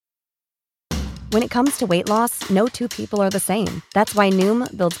When it comes to weight loss, no two people are the same. That's why Noom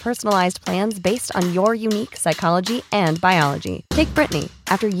builds personalized plans based on your unique psychology and biology. Take Brittany.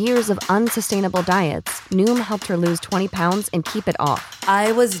 After years of unsustainable diets, Noom helped her lose 20 pounds and keep it off.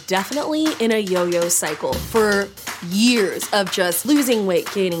 I was definitely in a yo-yo cycle for years of just losing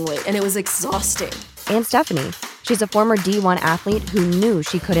weight, gaining weight, and it was exhausting. And Stephanie. She's a former D1 athlete who knew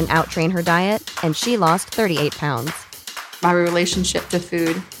she couldn't out-train her diet, and she lost 38 pounds. My relationship to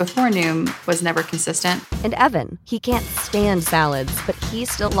food before Noom was never consistent. And Evan, he can't stand salads, but he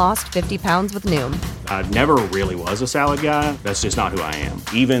still lost 50 pounds with Noom. I never really was a salad guy. That's just not who I am.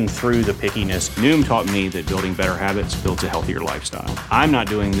 Even through the pickiness, Noom taught me that building better habits builds a healthier lifestyle. I'm not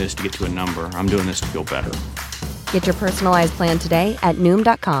doing this to get to a number. I'm doing this to feel better. Get your personalized plan today at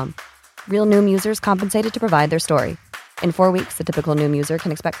Noom.com. Real Noom users compensated to provide their story. In 4 weeks, the typical Noom user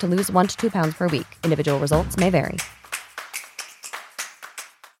can expect to lose 1 to 2 pounds per week. Individual results may vary.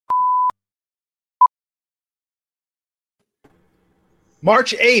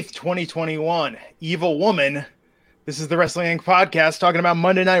 March 8th, 2021. Evil Woman. This is the Wrestling Inc. podcast talking about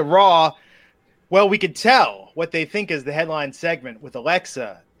Monday Night Raw. Well, we could tell what they think is the headline segment with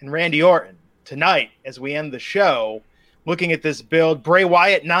Alexa and Randy Orton tonight as we end the show. Looking at this build, Bray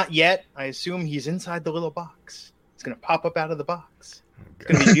Wyatt, not yet. I assume he's inside the little box. He's going to pop up out of the box. It's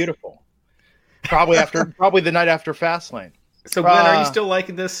going to be beautiful. Probably the night after Fastlane. So, Glenn, are you still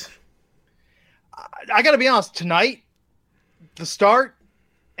liking this? I got to be honest. Tonight, the start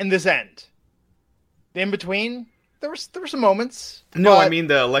and this end, the in between, there were some moments. No, I mean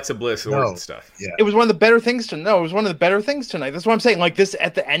the Alexa Bliss Orton stuff. Yeah, it was one of the better things tonight. That's what I'm saying. Like this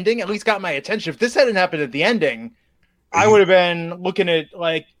at the ending, at least got my attention. If this hadn't happened at the ending, I would have been looking at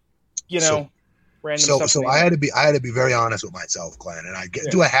random stuff. So I had to be very honest with myself, Glenn, and I get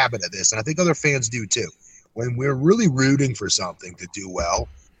into a habit of this, and I think other fans do too. When we're really rooting for something to do well,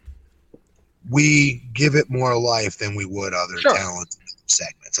 we give it more life than we would other talent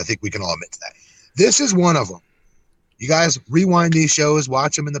segments. I think we can all admit to that. This is one of them. You guys rewind these shows,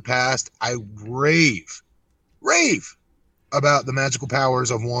 watch them in the past. I rave about the magical powers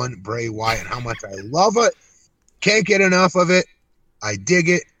of one Bray Wyatt and how much I love it. Can't get enough of it. I dig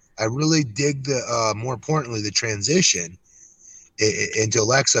it. I really dig more importantly, the transition into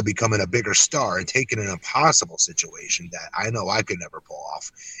Alexa becoming a bigger star and taking an impossible situation that I know I could never pull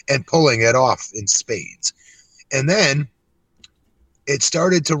off and pulling it off in spades. And then it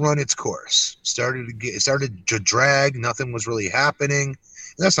started to run its course. It started to drag. Nothing was really happening.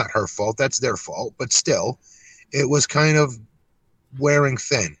 And that's not her fault. That's their fault. But still, it was kind of wearing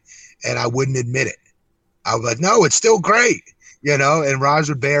thin. And I wouldn't admit it. I was like, no, it's still great. And Raj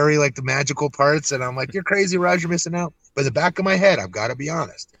would bury like the magical parts. And I'm like, you're crazy, Raj, you're missing out. But in the back of my head, I've got to be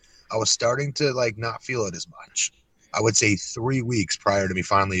honest, I was starting to not feel it as much. I would say 3 weeks prior to me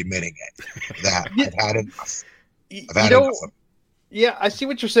finally admitting it, that I've had enough. I've had enough of it. Yeah, I see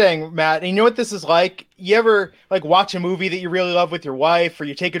what you're saying, Matt. And you know what this is like? You ever watch a movie that you really love with your wife, or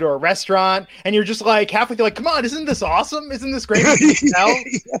you take her to a restaurant and you're just halfway through come on, isn't this awesome? Isn't this great? She's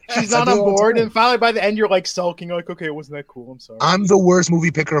not on board. And finally by the end, you're sulking, okay, it wasn't that cool. I'm sorry. I'm the worst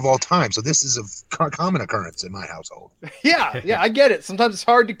movie picker of all time. So this is a common occurrence in my household. Yeah, I get it. Sometimes it's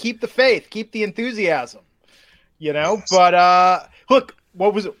hard to keep the faith, keep the enthusiasm, yes. But look,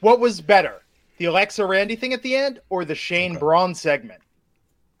 what was better? The Alexa Randy thing at the end, or the Shane Braun segment?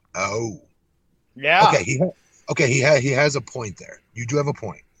 Oh, yeah. Okay. He has a point there. You do have a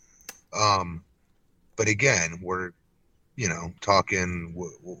point. But again, we're talking.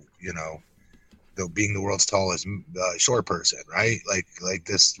 Being the world's tallest short person, right? Like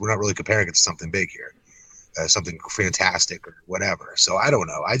this. We're not really comparing it to something big here, something fantastic or whatever. So I don't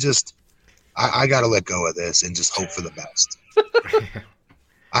know. I got to let go of this and just hope for the best.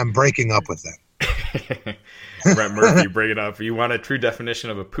 I'm breaking up with them. Brett Murphy, bring it up. If you want a true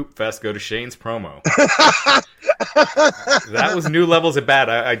definition of a poop fest, go to Shane's promo. That was new levels of bad.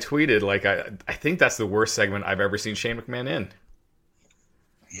 I tweeted, I think that's the worst segment I've ever seen Shane McMahon in.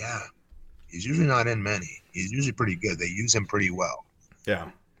 Yeah. He's usually not in many. He's usually pretty good. They use him pretty well. Yeah.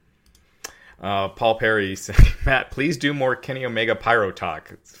 Paul Perry said, Matt, please do more Kenny Omega pyro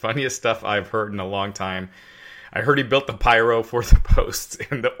talk. It's the funniest stuff I've heard in a long time. I heard he built the pyro for the posts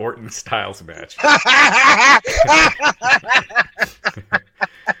in the Orton Styles match.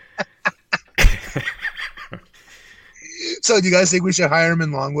 So do you guys think we should hire him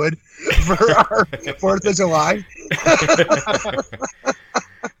in Longwood for our 4th of July?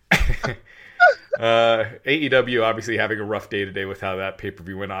 AEW obviously having a rough day today with how that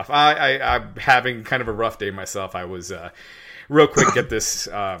pay-per-view went off. I'm having kind of a rough day myself. I was real quick get this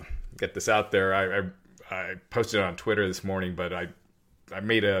out there. I posted it on Twitter this morning, but I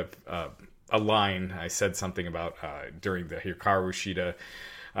made a a line. I said something about during the Hikaru Shida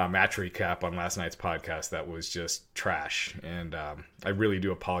match recap on last night's podcast that was just trash, and I really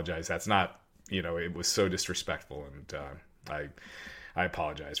do apologize. That's not, it was so disrespectful, and I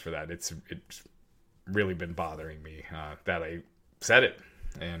apologize for that. It's really been bothering me that I said it,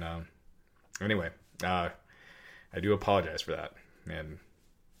 and anyway, I do apologize for that, and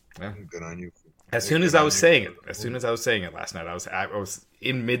good on you. As soon as I was saying it last night, I was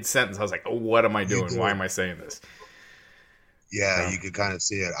in mid sentence. I was like, "Oh, what am I doing? Why am I saying this?" Yeah, you could kind of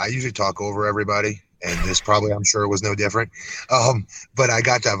see it. I usually talk over everybody, and this probably, I'm sure, was no different. But I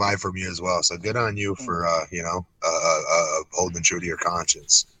got that vibe from you as well. So good on you for holding true to your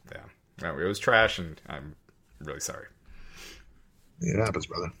conscience. Yeah, no, it was trash, and I'm really sorry. It happens,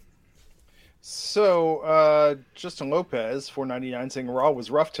 brother. So, Justin Lopez, $4.99, saying Raw was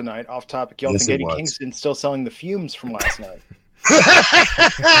rough tonight. Off topic, y'all think Eddie Kingston still selling the fumes from last night?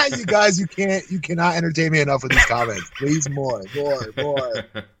 You guys, you cannot entertain me enough with these comments. Please, more.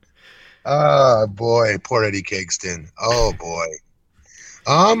 Oh boy, poor Eddie Kingston. Oh boy.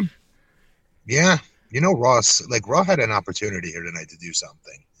 Yeah, Raw had an opportunity here tonight to do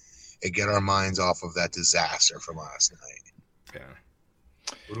something and get our minds off of that disaster from last night. Yeah.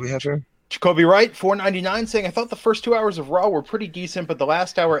 What do we have here? Jacoby Wright, $4.99, saying, I thought the first 2 hours of Raw were pretty decent, but the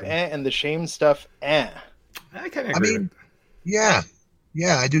last hour, and the shame stuff, I kind of agree. Yeah,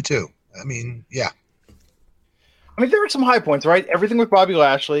 I do too. Yeah. There were some high points, right? Everything with Bobby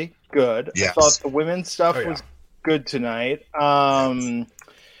Lashley, good. Yes. I thought the women's stuff was good tonight. I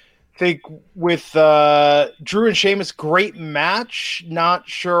think with Drew and Sheamus, great match. Not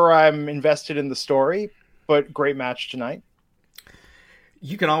sure I'm invested in the story, but great match tonight.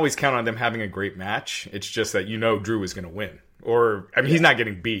 You can always count on them having a great match. It's just that Drew is going to win. Or, he's not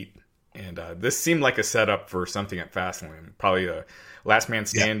getting beat. And this seemed like a setup for something at Fastlane. Probably a last man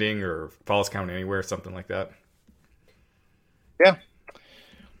standing or falls count anywhere, something like that. Yeah.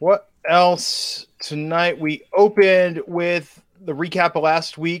 What else tonight? We opened with the recap of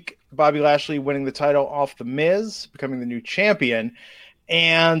last week. Bobby Lashley winning the title off The Miz, becoming the new champion.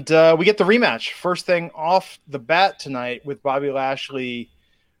 And we get the rematch. First thing off the bat tonight with Bobby Lashley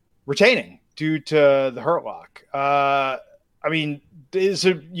retaining due to the Hurt Lock.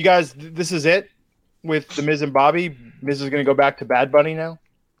 You guys, this is it with The Miz and Bobby? Miz is going to go back to Bad Bunny now?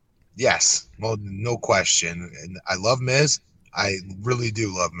 Yes. Well, no question. And I love Miz. I really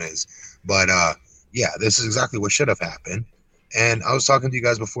do love Miz. But, this is exactly what should have happened. And I was talking to you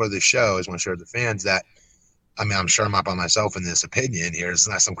guys before the show. I just want to share with the fans that, I'm sure I'm not by myself in this opinion here. It's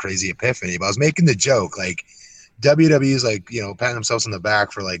not some crazy epiphany, but I was making the joke. Like, WWE is patting themselves on the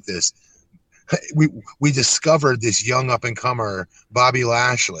back for this. We discovered this young up-and-comer, Bobby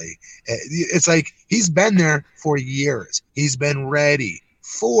Lashley. It's like he's been there for years. He's been ready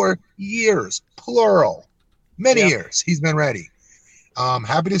for years, plural. Many years he's been ready.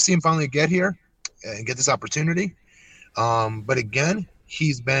 Happy to see him finally get here and get this opportunity. But again,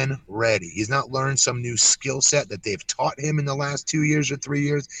 he's been ready. He's not learned some new skill set that they've taught him in the last 2 years or 3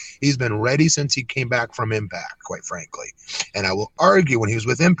 years. He's been ready since he came back from Impact, quite frankly. And I will argue when he was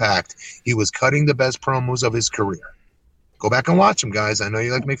with Impact, he was cutting the best promos of his career. Go back and watch him, guys. I know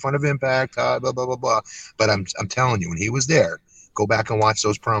you like to make fun of Impact, blah, blah, blah, blah. But I'm telling you, when he was there, go back and watch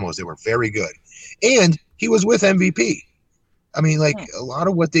those promos. They were very good. And he was with MVP. A lot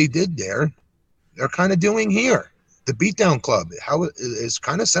of what they did there, they're kind of doing here. The Beatdown Club, how is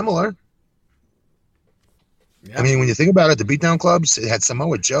kind of similar. Yeah. When you think about it, the Beatdown Clubs, it had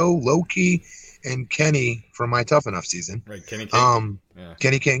Samoa Joe, Loki, and Kenny from My Tough Enough season. Right, Kenny King.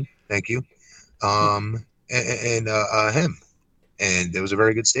 Kenny King, thank you. And him, and it was a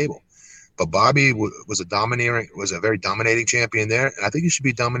very good stable. But Bobby was a very dominating champion there, and I think he should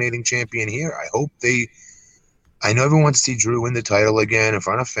be a dominating champion here. I know everyone wants to see Drew win the title again in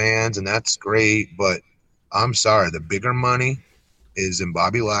front of fans, and that's great, but I'm sorry, the bigger money is in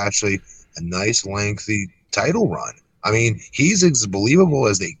Bobby Lashley, a nice, lengthy title run. He's as believable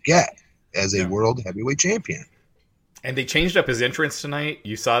as they get as a world heavyweight champion. And they changed up his entrance tonight.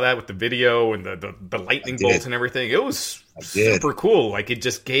 You saw that with the video and the lightning bolts and everything. It was super cool. It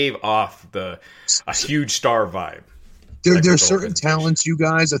just gave off a huge star vibe. There are certain talents, you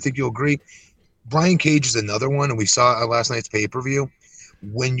guys, I think you'll agree. Brian Cage is another one, and we saw last night's pay-per-view.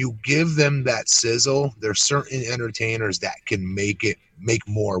 When you give them that sizzle, there's certain entertainers that can make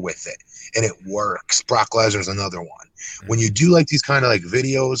more with it, and it works. Brock Lesnar's another one. Mm-hmm. When you do these kind of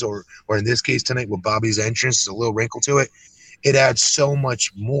videos, or in this case tonight with Bobby's entrance, there's a little wrinkle to it. It adds so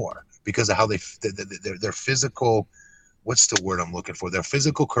much more because of how their physical. What's the word I'm looking for? Their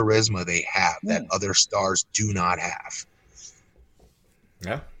physical charisma they have that other stars do not have.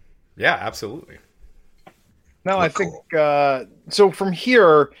 Yeah, absolutely. No, I think so. From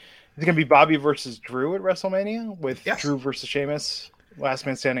here, it's going to be Bobby versus Drew at WrestleMania with Drew versus Sheamus, last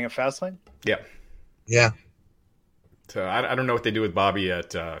man standing at Fastlane. Yeah. Yeah. So I don't know what they do with Bobby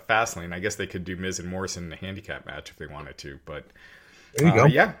at Fastlane. I guess they could do Miz and Morrison in a handicap match if they wanted to. But there you go.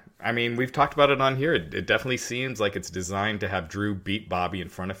 Yeah, I mean, we've talked about it on here. It definitely seems like it's designed to have Drew beat Bobby in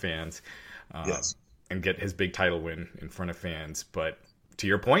front of fans, and get his big title win in front of fans. But to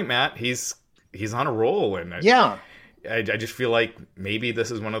your point, Matt, he's on a roll, and I just feel like maybe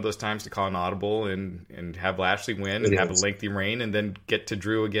this is one of those times to call an audible and have Lashley win and have a lengthy reign, and then get to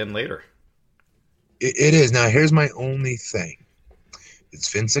Drew again later. It is. Now, here's my only thing. It's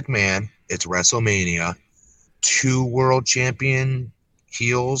Vince McMahon. It's WrestleMania. 2 world champion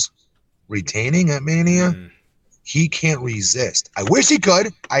heels retaining at Mania. He can't resist. I wish he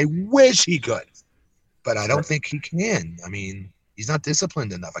could. But I don't think he can. I mean, he's not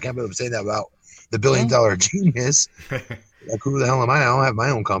disciplined enough. I can't believe I'm saying that about the $1 billion genius. Like, who the hell am I? I don't have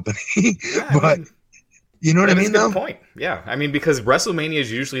my own company. But you know what I mean, though? Good point. Yeah. I mean, because WrestleMania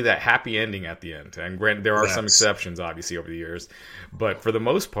is usually that happy ending at the end. And granted, there are some exceptions, obviously, over the years. But for the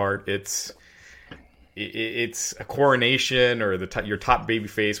most part, it's a coronation or your top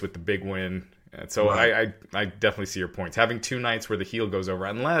babyface with the big win. And so I definitely see your points. Having 2 nights where the heel goes over,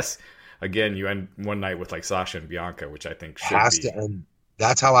 unless, again, you end one night with like Sasha and Bianca, which I think should has to end.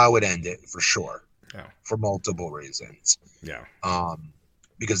 That's how I would end it for sure. Yeah. For multiple reasons. Yeah.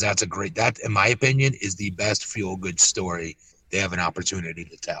 Because that, in my opinion, is the best feel-good story they have an opportunity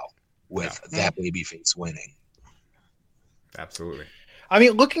to tell with that babyface winning. Absolutely. I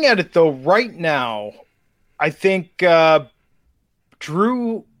mean, looking at it, though, right now, I think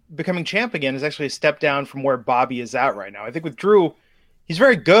Drew becoming champ again is actually a step down from where Bobby is at right now. I think with Drew, he's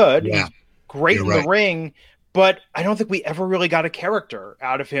very good. Yeah. He's great in the ring, but I don't think we ever really got a character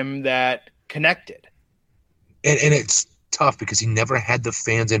out of him that connected. And it's tough because he never had the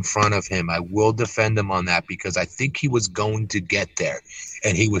fans in front of him. I will defend him on that because I think he was going to get there,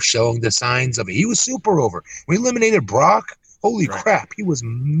 and he was showing the signs of it. He was super over. We eliminated Brock. Holy crap, he was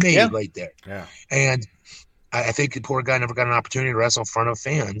made right there. Yeah. And I think the poor guy never got an opportunity to wrestle in front of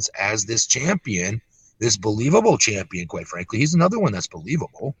fans as this champion, this believable champion, quite frankly. He's another one that's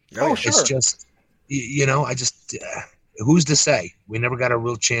believable. Oh, sure. It's just, who's to say? We never got a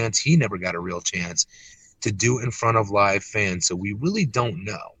real chance. He never got a real chance to do it in front of live fans. So we really don't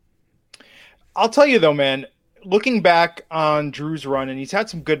know. I'll tell you, though, man, looking back on Drew's run, and he's had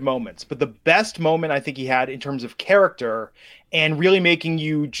some good moments, but the best moment I think he had in terms of character and really making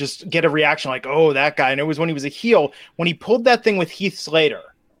you just get a reaction like, oh, that guy. And it was when he was a heel, when he pulled that thing with Heath Slater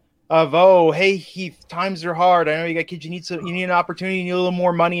of, oh, hey, Heath, times are hard. I know you got kids. You need an opportunity. You need a little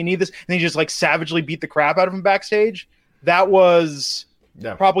more money. You need this. And he just like savagely beat the crap out of him backstage. That was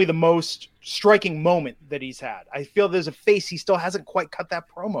probably the most striking moment that he's had. I feel there's a face he still hasn't quite cut that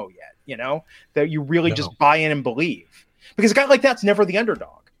promo yet, that you really just buy in and believe. Because a guy like that's never the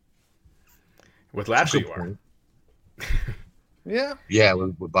underdog. With Lashley, you are. Yeah. Yeah,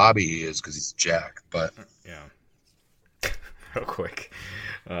 with Bobby he is because he's Jack, but... Yeah. Real quick.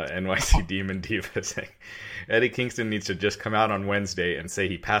 NYC Demon Diva saying, Eddie Kingston needs to just come out on Wednesday and say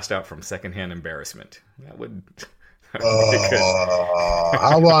he passed out from secondhand embarrassment. That would...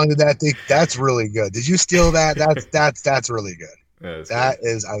 How long did that take? That's really good. Did you steal that? That's really good.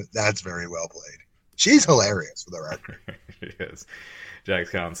 That's very well played. She's hilarious for the record. Yes.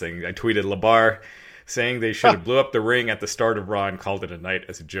 Jack's Collins saying, I tweeted LeBar saying they should have blew up the ring at the start of Raw and called it a night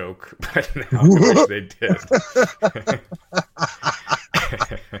as a joke, but now I wish they did.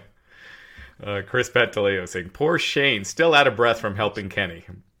 Chris Pantaleo saying, poor Shane, still out of breath from helping Kenny.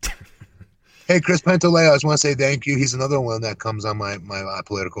 Hey, Chris Pantaleo, I just want to say thank you. He's another one that comes on my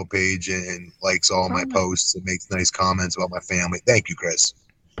political page and likes all my posts and makes nice comments about my family. Thank you, Chris.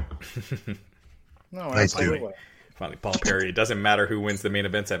 No, nice dude. Finally, Paul Perry. It doesn't matter who wins the main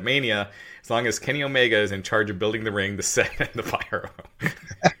events at Mania, as long as Kenny Omega is in charge of building the ring, the set, and the pyro.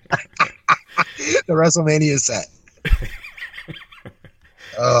 The WrestleMania set.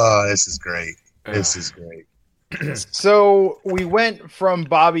 Oh, this is great. This is great. So we went from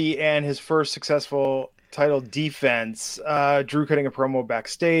Bobby and his first successful title defense, Drew cutting a promo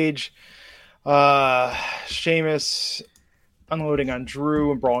backstage, Sheamus unloading on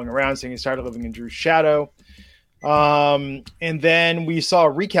Drew and brawling around, saying he started living in Drew's shadow. And then we saw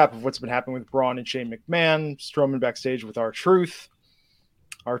a recap of what's been happening with Braun and Shane McMahon, Strowman backstage with R-Truth.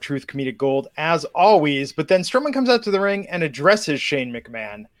 R-Truth comedic gold as always, but then Strowman comes out to the ring and addresses Shane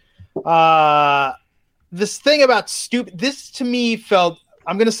McMahon. This thing about stupid, this to me felt,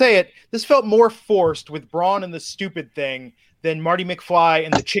 I'm going to say it, this felt more forced with Braun and the stupid thing than Marty McFly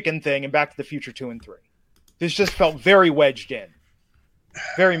and the chicken thing and Back to the Future 2 and 3. This just felt very wedged in,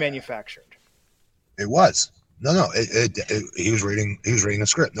 very manufactured. It was. No. He was reading a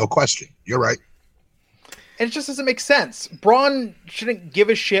script. No question. You're right. And it just doesn't make sense. Braun shouldn't give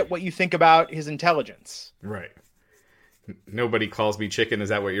a shit what you think about his intelligence. Right. Nobody calls me chicken. Is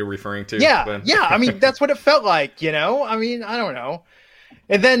that what you're referring to? Yeah. Yeah. I mean, that's what it felt like, you know? I mean, I don't know.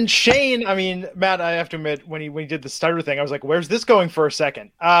 And then Shane, I mean, Matt, I have to admit, when he did the stutter thing, I was like, where's this going for a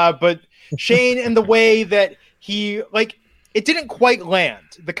second? But Shane and the way that he, like, it didn't quite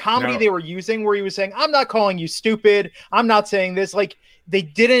land. The comedy they were using where he was saying, I'm not calling you stupid. I'm not saying this. Like, they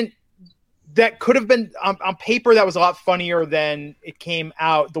didn't. That could have been on paper. That was a lot funnier than it came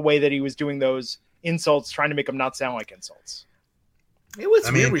out the way that he was doing those insults, trying to make them not sound like insults. It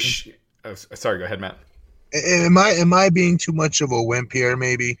was weird. Sorry, go ahead, Matt. Am I being too much of a wimp here?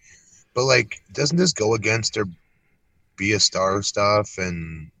 Maybe, but like, doesn't this go against their Be a Star stuff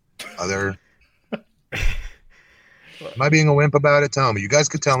and other? Am I being a wimp about it? Tell me. You guys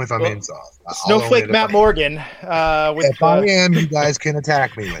could tell me if I'm being soft. Snowflake Matt Morgan. If I am, you guys can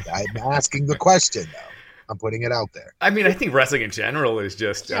attack me with it. I'm asking the question, though. I'm putting it out there. I mean, I think wrestling in general is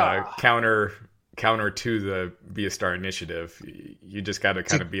just counter to the Be a Star initiative. You just got to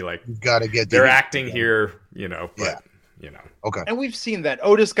kind of be like, you've got to get. They're acting here, you know. But, you know. Okay. And we've seen that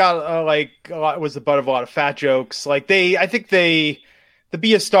Otis got was the butt of a lot of fat jokes. Like I think the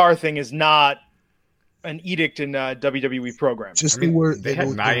Be a Star thing is not an edict in WWE programs. Just the word. They had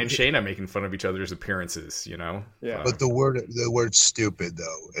Nia and Shayna making fun of each other's appearances, you know. Yeah. But the word stupid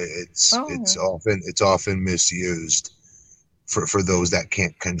though, it's often misused for those that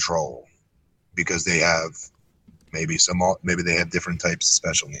can't control because they have maybe they have different types of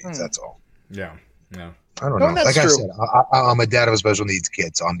special needs. That's all. Yeah. Yeah. I don't know. Like true. I said, I'm a dad of a special needs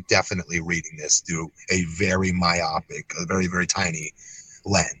kid, so I'm definitely reading this through a very myopic, a very, very tiny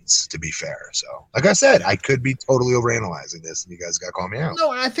lens, to be fair. So like I said, I could be totally overanalyzing this and you guys gotta call me out.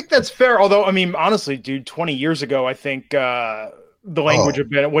 No, I think that's fair. Although, I mean, honestly, dude, 20 years ago, I think the language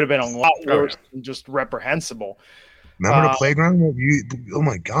would have been a lot worse and just reprehensible. Remember the playground? Oh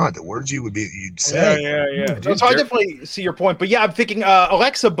my God, the words you'd say. Yeah. So I definitely see your point. But yeah, I'm thinking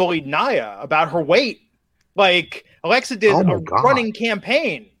Alexa bullied Nia about her weight. Like, Alexa did a running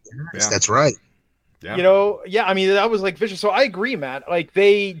campaign. Yes, that's right. Yeah. You know, I mean, that was like vicious. So I agree, Matt. Like,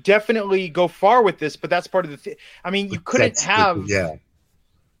 they definitely go far with this, but that's part of the thing. I mean, you couldn't have.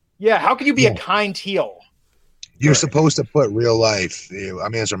 Yeah. How could you be a kind heel? You're supposed to put real life.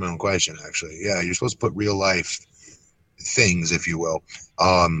 I'm answering my own question, actually. Yeah, you're supposed to put real life things, if you will,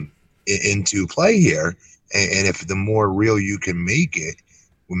 into play here. And if the more real you can make it,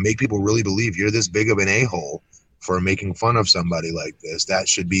 will make people really believe you're this big of an a-hole for making fun of somebody like this. That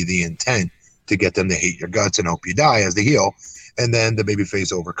should be the intent, to get them to hate your guts and hope you die as the heel. And then the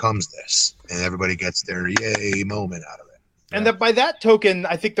babyface overcomes this and everybody gets their yay moment out of it. And that by that token,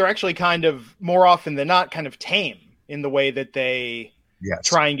 I think they're actually kind of more often than not kind of tame in the way that they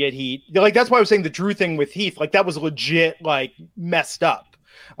try and get heat. Like, that's why I was saying the Drew thing with Heath, like that was legit, like messed up.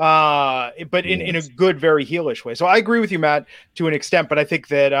 But in a good, very heelish way. So I agree with you, Matt, to an extent, but I think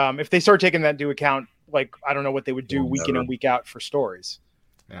that if they start taking that into account, like, I don't know what they would do week in and week out for stories.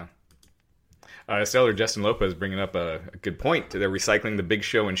 Yeah. Stellar Justin Lopez bringing up a good point. They're recycling the Big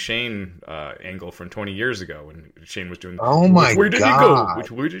Show and Shane angle from 20 years ago when Shane was doing. Oh my God! Where did he go?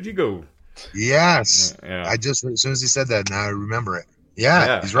 Where did he go? Yes, I just, as soon as he said that, now I remember it.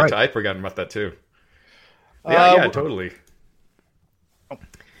 Yeah, he's right. I'd forgotten about that too. Yeah, totally.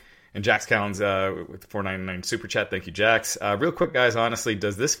 And Jax Collins with $4.99 super chat. Thank you, Jax. Real quick, guys. Honestly,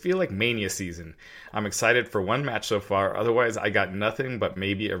 does this feel like Mania season? I'm excited for one match so far. Otherwise, I got nothing but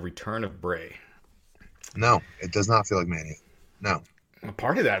maybe a return of Bray. No, it does not feel like Mania. No. A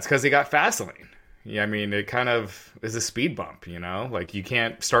part of that's because they got Fastlane. Yeah, I mean, it kind of is a speed bump, you know? Like, you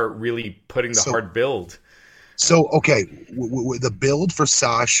can't start really putting the hard build. So, okay, the build for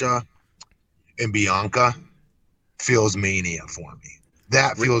Sasha and Bianca feels Mania for me.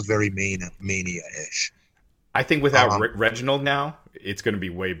 That feels very Mania-ish. I think without Reginald now, it's going to be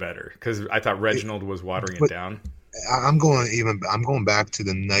way better because I thought Reginald was watering it down. I'm going back to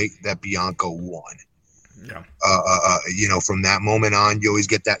the night that Bianca won. Yeah. You know, from that moment on, you always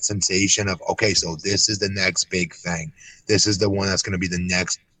get that sensation of, okay, so this is the next big thing. This is the one that's going to be the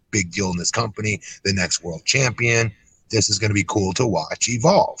next big deal in this company, the next world champion. This is going to be cool to watch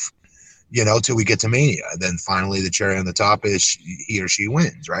evolve, you know, till we get to Mania. Then finally the cherry on the top is he or she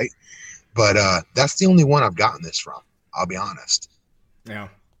wins, right? But that's the only one I've gotten this from. I'll be honest. Yeah.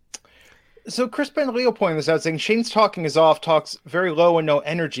 So Chris Benleo pointed this out, saying Shane's talking is off, talks very low and no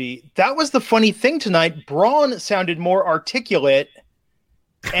energy. That was the funny thing tonight. Braun sounded more articulate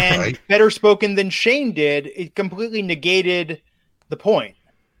and better spoken than Shane did. It completely negated the point.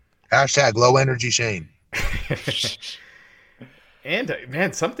 Hashtag low energy Shane. And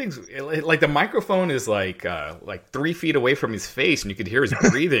man, something's like the microphone is like 3 feet away from his face, and you could hear his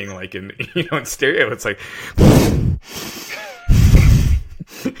breathing, like in stereo. It's like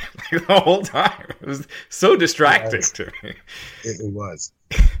the whole time. It was so distracting to me. It was.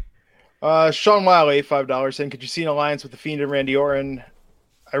 Sean Wiley, $5, saying, could you see an alliance with the Fiend and Randy Orton?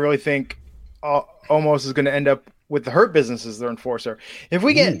 I really think Omos is going to end up with the Hurt Business as their enforcer. If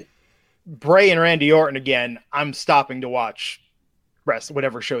we get Bray and Randy Orton again, I'm stopping to watch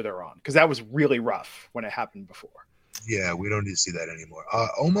whatever show they're on, because that was really rough when it happened before. Yeah, we don't need to see that anymore.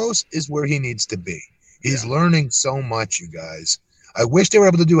 Omos is where he needs to be. He's learning so much, you guys. I wish they were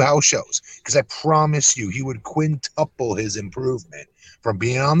able to do house shows, because I promise you he would quintuple his improvement from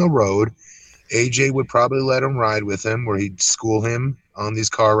being on the road. AJ would probably let him ride with him, where he'd school him on these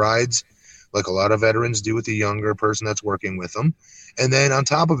car rides like a lot of veterans do with the younger person that's working with them. And then on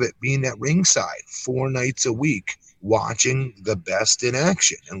top of it, being at ringside 4 nights a week, watching the best in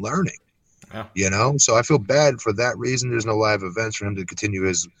action and learning. Yeah. So I feel bad for that reason. There's no live events for him to continue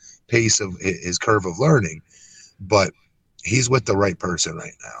his pace of his curve of learning, but he's with the right person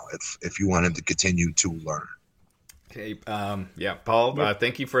right now if you want him to continue to learn. Okay, Paul,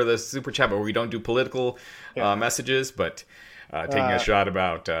 thank you for the super chat, but we don't do political messages, but taking a shot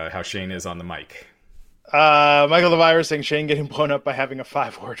about how Shane is on the mic. Michael the Virus saying Shane getting blown up by having a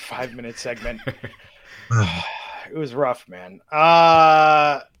 5-word 5-minute segment. It was rough, man.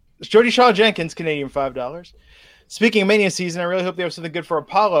 Jody Shaw Jenkins, Canadian, $5. Speaking of Mania season, I really hope they have something good for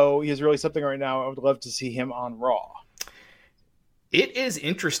Apollo. He is really something right now. I would love to see him on Raw. It is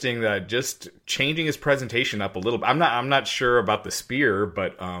interesting that just changing his presentation up a little bit. I'm not sure about the spear,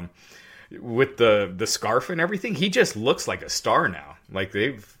 but with the scarf and everything, he just looks like a star now. Like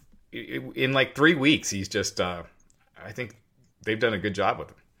in like 3 weeks, he's just. I think they've done a good job with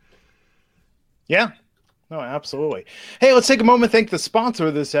him. Yeah. No, absolutely. Hey, let's take a moment to thank the sponsor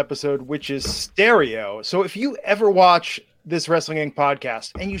of this episode, which is Stereo. So if you ever watch this Wrestling Inc.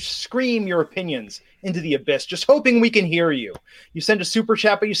 podcast and you scream your opinions into the abyss, just hoping we can hear you, you send a super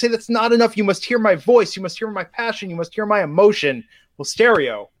chat, but you say that's not enough. You must hear my voice. You must hear my passion. You must hear my emotion. Well,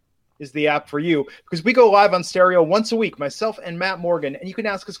 Stereo is the app for you, because we go live on Stereo once a week, myself and Matt Morgan, and you can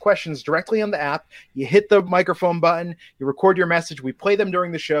ask us questions directly on the app. You hit the microphone button, you record your message, we play them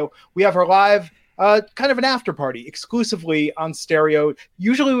during the show. We have our live kind of an after party exclusively on Stereo.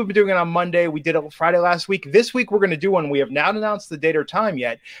 Usually we've been doing it on Monday. We did it Friday last week. This week we're going to do one. We have not announced the date or time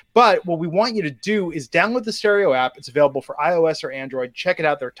yet, but what we want you to do is download the Stereo app. It's available for iOS or Android. Check it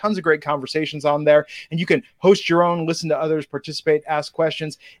out. There are tons of great conversations on there, and you can host your own, listen to others, participate, ask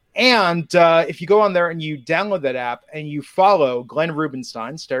questions. And if you go on there and you download that app and you follow Glenn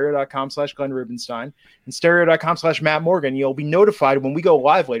Rubenstein, stereo.com/Glenn Rubenstein, and stereo.com/Matt Morgan, you'll be notified when we go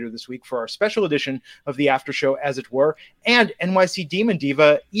live later this week for our special edition of the after show, as it were. And NYC Demon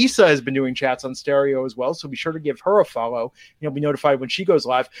Diva, Issa, has been doing chats on Stereo as well, so be sure to give her a follow, and you'll be notified when she goes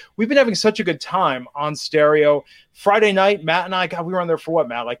live. We've been having such a good time on Stereo. Friday night, Matt and I, we were on there for what,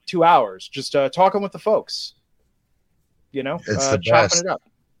 Matt, like 2 hours, just talking with the folks, it's the chopping best. it up.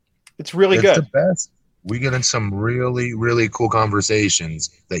 It's really good. The best. We get in some really, really cool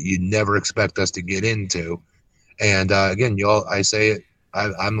conversations that you never expect us to get into. And again, y'all, I say it,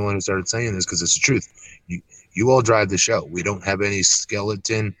 I'm the one who started saying this because it's the truth. You all drive the show. We don't have any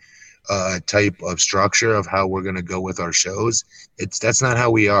skeleton type of structure of how we're going to go with our shows. That's not how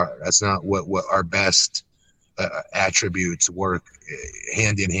we are. That's not what our best attributes work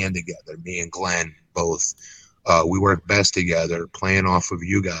hand in hand together. Me and Glenn both. We work best together, playing off of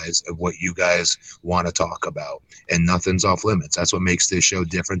you guys, of what you guys want to talk about, and nothing's off limits. That's what makes this show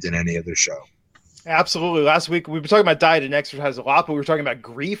different than any other show. Absolutely. Last week, we've been talking about diet and exercise a lot, but we were talking about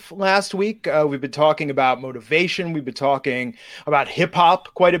grief last week. We've been talking about motivation. We've been talking about hip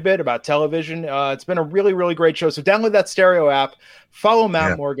hop quite a bit, about television. It's been a really, really great show. So download that Stereo app, follow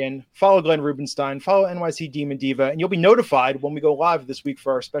Matt Morgan, follow Glenn Rubenstein, follow NYC Demon Diva, and you'll be notified when we go live this week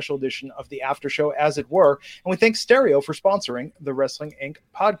for our special edition of the after show, as it were. And we thank Stereo for sponsoring the Wrestling Inc.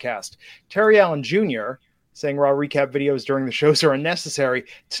 podcast. Terry Allen Jr. saying Raw recap videos during the shows are unnecessary.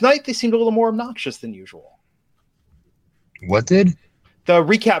 Tonight, they seemed a little more obnoxious than usual. What did? The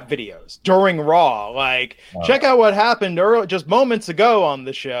recap videos during Raw. Check out what happened just moments ago on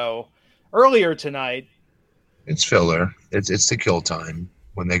the show, earlier tonight. It's filler. It's the kill time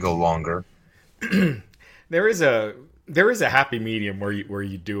when they go longer. There is there is a happy medium where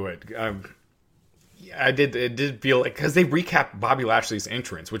you do it. It did feel like, because they recapped Bobby Lashley's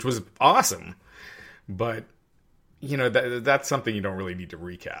entrance, which was awesome, but that's something you don't really need to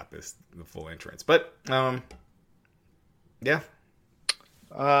recap, is the full entrance. But yeah.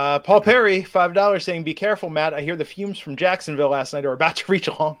 Paul Perry, $5, saying, "Be careful, Matt. I hear the fumes from Jacksonville last night are about to reach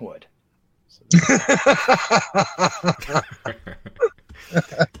Longwood."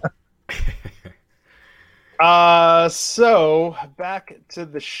 So back to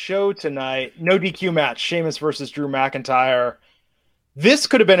the show tonight. No DQ match. Sheamus versus Drew McIntyre. This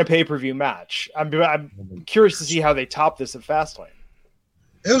could have been a pay-per-view match. I'm curious to see how they top this at Fastlane.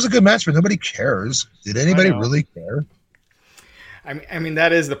 It was a good match, but nobody cares. Did anybody really care? I mean,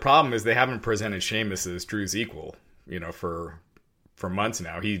 that is the problem, is they haven't presented Sheamus as Drew's equal, for months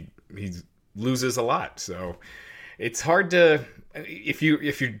now. He loses a lot, so it's hard to, if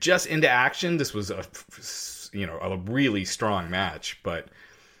you're just into action, this was a really strong match. But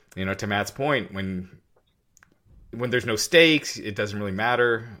to Matt's point, when there's no stakes, it doesn't really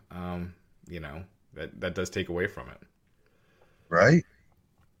matter. That does take away from it, right?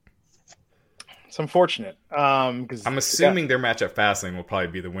 It's unfortunate. Because I'm assuming their match at Fastlane will probably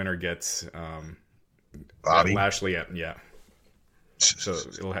be the winner gets Bobby Lashley. So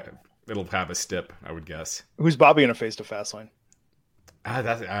it'll have a stip, I would guess. Who's Bobby gonna face to Fastlane?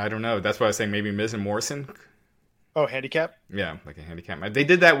 I don't know. That's why I was saying maybe Miz and Morrison. Oh, handicap? Yeah, like a handicap match. They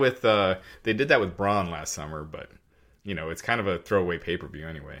did that with Braun last summer, but it's kind of a throwaway pay-per-view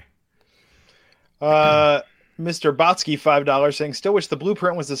anyway. Mr. Botsky, $5, saying, "Still wish the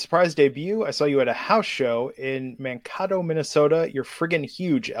Blueprint was a surprise debut. I saw you at a house show in Mankato, Minnesota. You're friggin'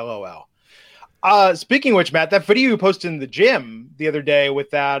 huge, LOL." Speaking of which, Matt, that video you posted in the gym the other day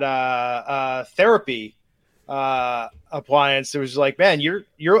with that therapy appliance, it was like, man, you're.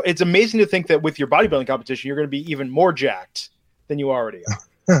 It's amazing to think that with your bodybuilding competition, you're going to be even more jacked than you already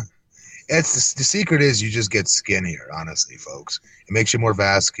are. It's the secret is you just get skinnier, honestly, folks. It makes you more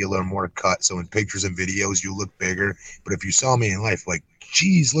vascular, more cut. So in pictures and videos, you look bigger. But if you saw me in life, like,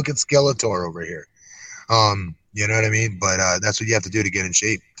 geez, look at Skeletor over here. You know what I mean? But that's what you have to do to get in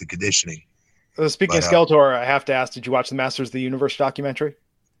shape, the conditioning. Speaking of Skeletor, I have to ask, did you watch the Masters of the Universe documentary?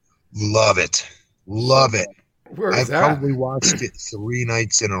 Love it. Love it. Where is I probably watched it 3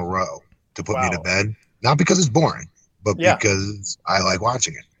 nights in a row to put me to bed. Not because it's boring, but because I like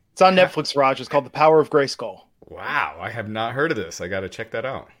watching it. It's on Netflix, Raj. It's called The Power of Grayskull. Wow, I have not heard of this. I got to check that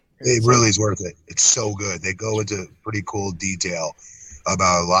out. It really is worth it. It's so good. They go into pretty cool detail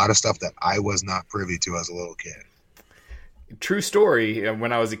about a lot of stuff that I was not privy to as a little kid. True story.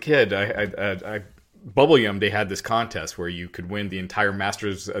 When I was a kid, I Bubble Yum, they had this contest where you could win the entire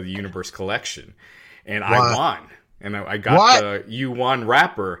Masters of the Universe collection, and I won. And I got the U1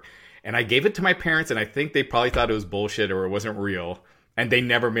 wrapper, and I gave it to my parents, and I think they probably thought it was bullshit or it wasn't real, and they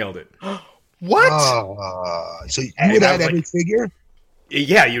never mailed it. What? So you would have every figure?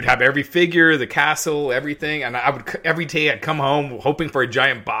 Yeah, you'd have every figure, the castle, everything, and I would every day I'd come home hoping for a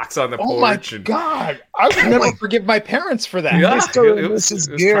giant box on the porch. Oh my God! I would never forgive my parents for that. Yeah, this is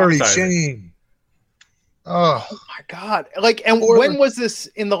Gary Shane. Oh my God! When was this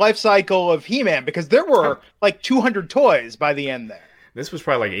in the life cycle of He-Man? Because there were like 200 toys by the end there. This was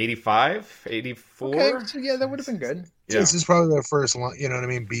probably like 85, 84. Okay, so yeah, that would have been good. Yeah. This is probably their first one. You know what I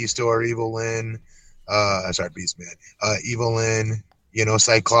mean? Beast or Evil Lynn. Beast Man. Evil Lynn.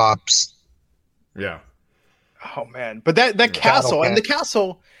 Cyclops. Yeah. Oh man, but that castle and the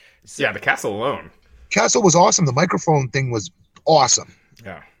castle. Yeah, the castle alone. Castle was awesome. The microphone thing was awesome.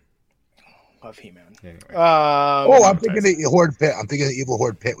 Yeah. Love He-Man. Anyway. I'm thinking the Horde Pit. I'm thinking the Evil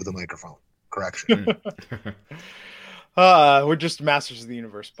Horde Pit with a microphone. Correction. We're just Masters of the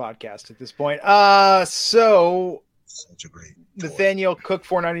Universe podcast at this point. So such a great Nathaniel Cook,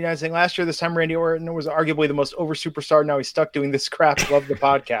 $4.99, saying, "Last year this time Randy Orton was arguably the most over superstar. Now he's stuck doing this crap. Love the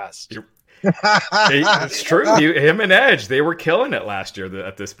podcast." It's true. Him and Edge, they were killing it last year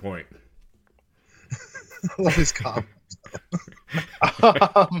at this point. Love his comment.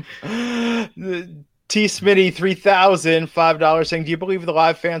 T. Smitty 3000, $5, saying, "Do you believe the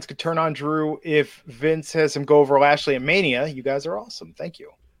live fans could turn on Drew if Vince has him go over Lashley at Mania? You guys are awesome. Thank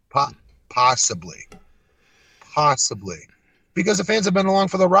you." Possibly. Because the fans have been along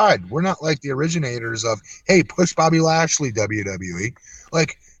for the ride. We're not like the originators of, hey, push Bobby Lashley, WWE.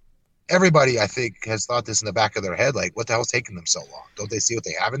 Like, everybody, I think, has thought this in the back of their head. Like, what the hell's taking them so long? Don't they see what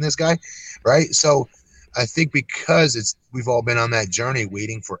they have in this guy? Right? So I think because we've all been on that journey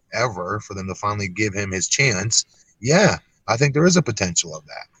waiting forever for them to finally give him his chance. Yeah, I think there is a potential of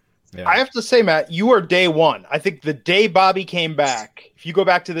that. Yeah. I have to say, Matt, you are day one. I think the day Bobby came back, if you go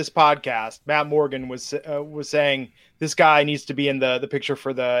back to this podcast, Matt Morgan was saying this guy needs to be in the picture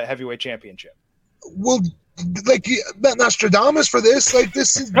for the heavyweight championship. Well, like Nostradamus for this. Like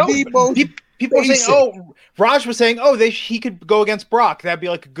this is the most. People are basic. saying, Raj was saying, he could go against Brock. That'd be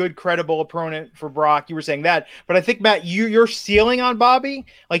like a good, credible opponent for Brock. You were saying that. But I think, Matt, you're ceiling on Bobby.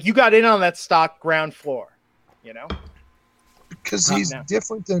 Like, you got in on that stock ground floor, you know? Because he's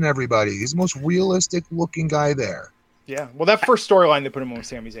different than everybody. He's the most realistic looking guy there. Yeah. Well, that first storyline they put him on with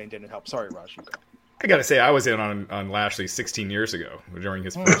Sami Zayn didn't help. Sorry, Raj. You go. I gotta say, I was in on Lashley 16 years ago during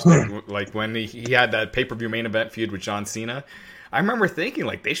his first, like when he had that pay-per-view main event feud with John Cena. I remember thinking,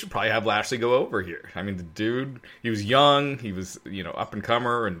 like, they should probably have Lashley go over here. I mean, the dude, he was young, he was, up and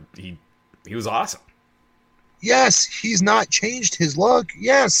comer, and he was awesome. Yes, he's not changed his look.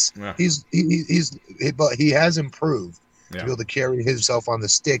 Yes, Yeah. but he has improved to Yeah. be able to carry himself on the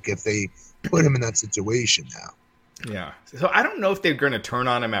stick if they put him in that situation now. Yeah. So I don't know if they're going to turn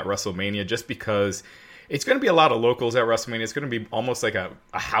on him at WrestleMania just because it's going to be a lot of locals at WrestleMania. It's going to be almost like a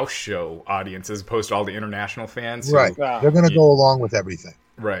house show audience as opposed to all the international fans. who- Right. They're going to go along with everything.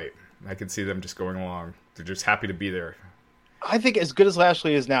 Right. I can see them just going along. They're just happy to be there. I think as good as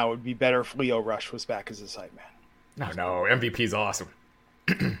Lashley is now, it would be better if Leo Rush was back as a side man. No, MVP's awesome.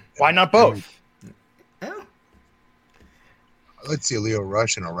 Why not both? Yeah. Let's see Leo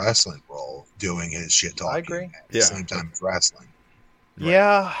Rush in a wrestling role doing his shit talking. I agree. At the same time as wrestling.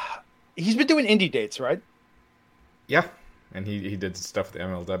 Yeah. He's been doing indie dates, right? Yeah. And he did stuff with the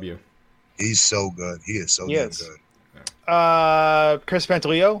MLW. He's so good. He is so damn good. Chris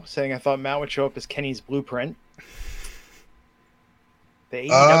Pantaleo saying I thought Matt would show up as Kenny's blueprint. The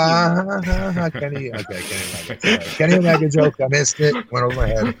AEW. Kenny Omega. Kenny Omega joke. I missed it. Went over my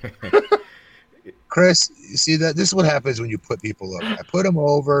head. Chris, you see that? This is what happens when you put people over. I put him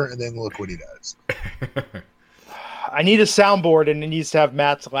over, and then look what he does. I need a soundboard, and it needs to have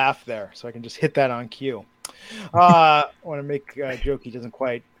Matt's laugh there, so I can just hit that on cue. I want to make a joke he doesn't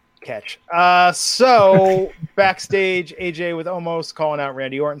quite catch. So backstage, AJ with Omos calling out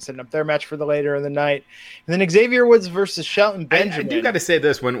Randy Orton, setting up their match for the later in the night, and then Xavier Woods versus Shelton Benjamin. I do got to say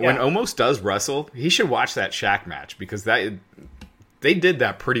this: when Omos does wrestle, he should watch that Shaq match because they did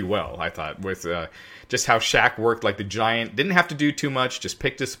that pretty well. I thought with just how Shaq worked like the Giant, didn't have to do too much, just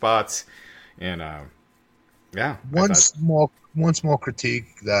picked his spots, and yeah. One small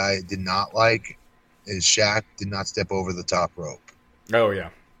critique that I did not like is Shaq did not step over the top rope. Oh yeah.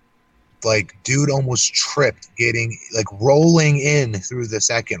 Like, dude almost tripped rolling in through the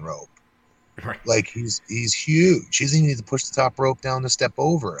second rope. Right. Like, he's huge. He doesn't need to push the top rope down to step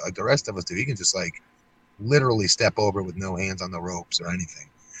over like the rest of us do. He can just, literally step over with no hands on the ropes or anything.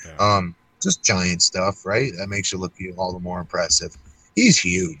 Yeah. Just giant stuff, right? That makes you look all the more impressive. He's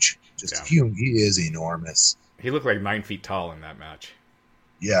huge. He is enormous. He looked like 9 feet tall in that match.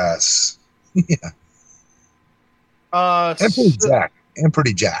 Yes. Yeah. And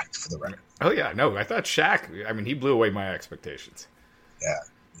pretty jacked for the record. Oh yeah, no, I thought Shaq. I mean, he blew away my expectations. Yeah,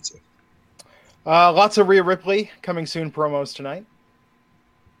 me too. Lots of Rhea Ripley coming soon promos tonight.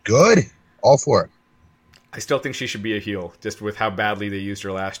 Good, all for it. I still think she should be a heel, just with how badly they used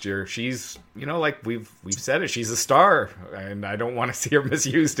her last year. She's, like we've said it, she's a star, and I don't want to see her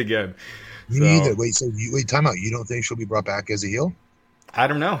misused again. Me neither. Wait, time out. You don't think she'll be brought back as a heel? I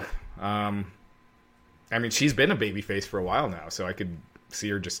don't know. I mean, she's been a babyface for a while now, so I could see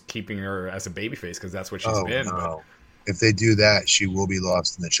her just keeping her as a babyface because that's what she's been. No. If they do that, she will be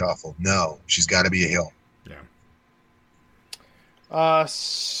lost in the shuffle. No, she's got to be a heel. Yeah.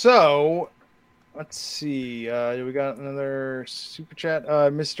 So let's see. We got another super chat.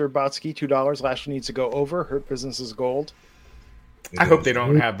 Mr. Botsky, $2. Lashley needs to go over. Hurt Business is gold. I hope they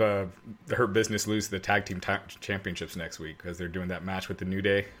don't have the Hurt Business lose the tag team championships next week because they're doing that match with the New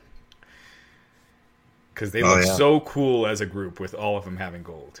Day. Because they look so cool as a group with all of them having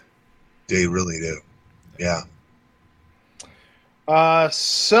gold. They really do. Yeah.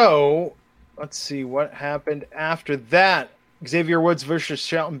 So let's see what happened after that. Xavier Woods versus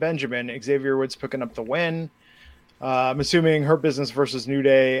Shelton Benjamin. Xavier Woods picking up the win. I'm assuming Hurt Business versus New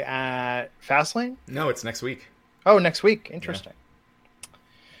Day at Fastlane? No, it's next week. Oh, next week. Interesting. Yeah.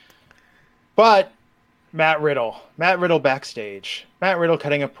 But Matt Riddle backstage. Matt Riddle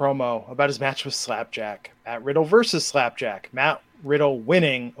cutting a promo about his match with Slapjack. Matt Riddle versus Slapjack. Matt Riddle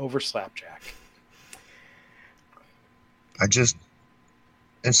winning over Slapjack. And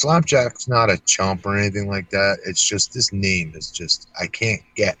Slapjack's not a chump or anything like that. It's just this name is just I can't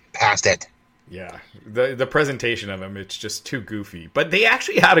get past it. Yeah, the presentation of him, it's just too goofy. But they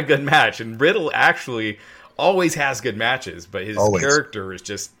actually had a good match, and Riddle actually always has good matches, but his character is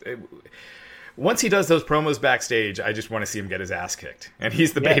just... once he does those promos backstage, I just want to see him get his ass kicked. And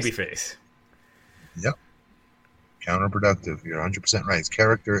he's the babyface. Yep. Counterproductive. You're 100% right. His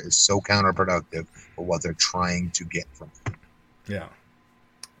character is so counterproductive for what they're trying to get from him. Yeah.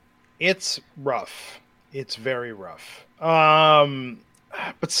 It's rough. It's very rough. But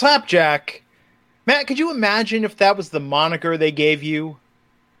Slapjack, Matt, could you imagine if that was the moniker they gave you?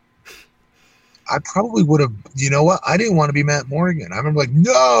 I probably would have, you know what? I didn't want to be Matt Morgan. I remember like,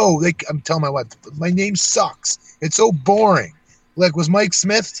 no, I'm telling my wife, my name sucks. It's so boring. Like, was Mike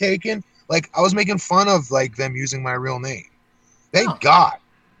Smith taken? Like, I was making fun of like them using my real name. Thank God,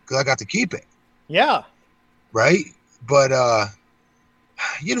 because I got to keep it. Yeah. Right? But,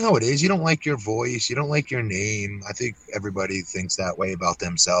 you know how it is. You don't like your voice. You don't like your name. I think everybody thinks that way about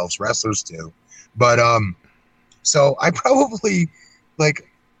themselves. Wrestlers too. But, so I probably, like,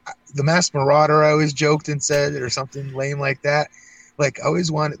 the Masked Marauder, I always joked and said, or something lame like that. Like, I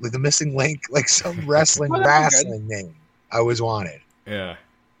always wanted, like, the Missing Link, like some wrestling name I always wanted. Yeah.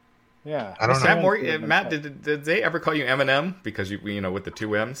 Yeah. I don't know. Matt, did they ever call you Eminem because you know, with the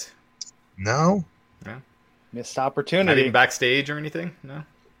two M's? No. Yeah. Missed Not opportunity. even backstage or anything? No.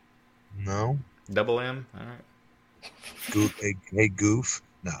 No. Double M? All right. Goof. Hey, Goof.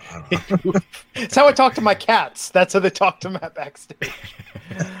 No, I don't know. That's how I talk to my cats. That's how they talk to Matt backstage.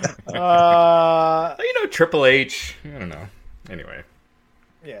 You know, Triple H. I don't know. Anyway.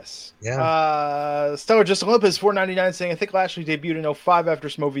 Yes. Yeah. Stellar Justin Lopez, $4.99, saying, I think Lashley debuted in 05 after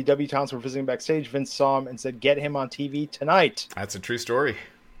some OVW talents were visiting backstage. Vince saw him and said, get him on TV tonight. That's a true story.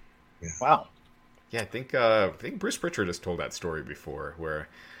 Yeah. Wow. Yeah, I think Bruce Pritchard has told that story before, where,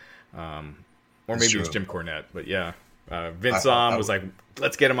 or maybe it was Jim Cornette, but yeah, Vince saw him, was like,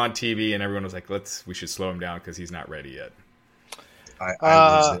 "Let's get him on TV," and everyone was like, we should slow him down because he's not ready yet.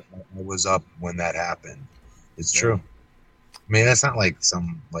 I was up when that happened. It's true. I mean, that's not like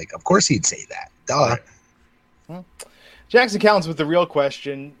of course he'd say that. Duh. Right. Jackson Collins with the real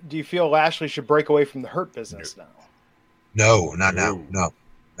question: do you feel Lashley should break away from the Hurt business now? No, not now. No.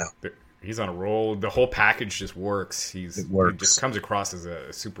 He's on a roll. The whole package just works. He just comes across as a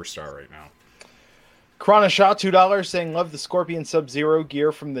superstar right now. Krana Shaw, $2, saying, love the Scorpion Sub-Zero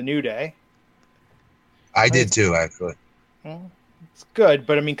gear from the New Day. I did too, actually. Well, it's good,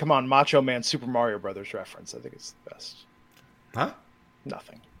 but I mean, come on, Macho Man Super Mario Brothers reference. I think it's the best. Huh?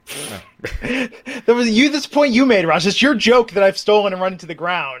 Nothing. That was this point you made, Raj. It's your joke that I've stolen and run into the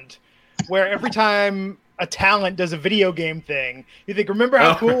ground, where every time a talent does a video game thing, you think, remember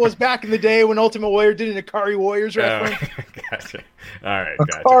how cool it was back in the day when Ultimate Warrior did an Akari Warriors reference? Gotcha. All right,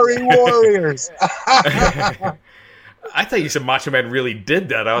 gotcha. Akari Warriors. I thought you said Macho Man really did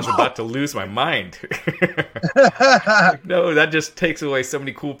that. I was about to lose my mind. No, that just takes away so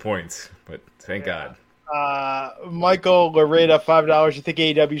many cool points. But thank God. Michael Loretta, $5. You think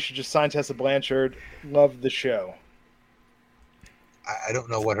AEW should just sign Tessa Blanchard? Love the show. I don't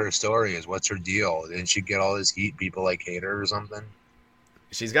know what her story is. What's her deal? Didn't she get all this heat? People like hate her or something?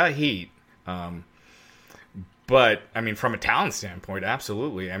 She's got heat. But, I mean, from a talent standpoint,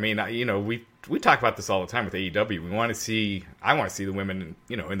 absolutely. I mean, you know, we talk about this all the time with AEW. I want to see the women,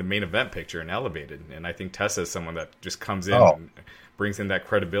 you know, in the main event picture and elevated. And I think Tessa is someone that just comes in and brings in that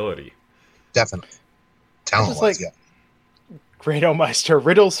credibility. Definitely. Talent-wise, yeah. Grado Meister,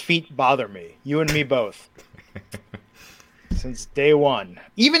 Riddle's feet bother me. You and me both. Since day one.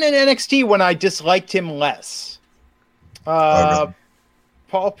 Even in NXT when I disliked him less. Paul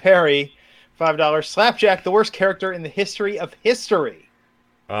Perry, $5. Slapjack, the worst character in the history of history.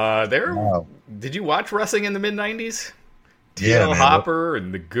 Did you watch wrestling in the mid-90s? Yeah, TL Hopper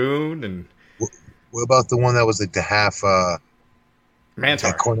and the Goon and... What about the one that was like the half...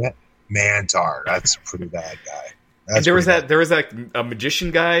 Mantar. Cornette? Mantar. That's a pretty bad guy. And there was a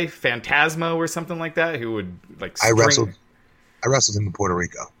magician guy, Phantasmo or something like that, who would like. I wrestled him in Puerto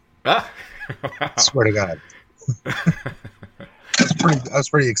Rico. Ah, I swear to God. I was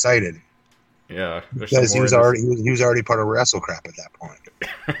pretty excited. Yeah, because he was already part of Wrestle Crap at that point.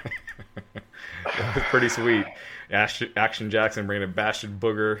 That was pretty sweet. Action Jackson bringing a Bastion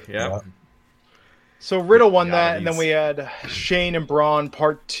Booger. Yeah. So Riddle won that, and then we had Shane and Braun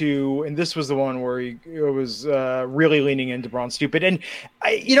Part 2, and this was the one where he was really leaning into Braun Stupid. And,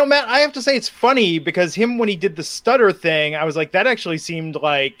 Matt, I have to say it's funny because when he did the stutter thing, I was like, that actually seemed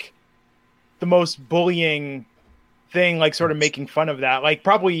like the most bullying thing, like sort of making fun of that, like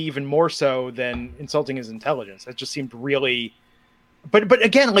probably even more so than insulting his intelligence. It just seemed really... But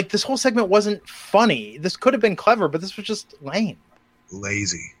again, like this whole segment wasn't funny. This could have been clever, but this was just lame.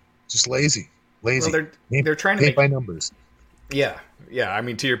 Lazy. Just lazy. Lazy. Well, they're trying to make by numbers. Yeah. I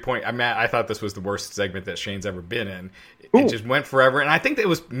mean, to your point, I thought this was the worst segment that Shane's ever been in. It just went forever, and I think that it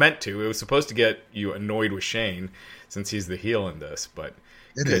was meant to. It was supposed to get you annoyed with Shane since he's the heel in this, but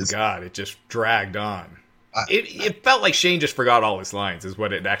good God, it just dragged on. It felt like Shane just forgot all his lines, is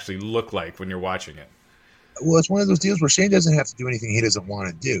what it actually looked like when you're watching it. Well, it's one of those deals where Shane doesn't have to do anything he doesn't want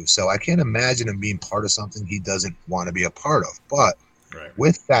to do, so I can't imagine him being part of something he doesn't want to be a part of. But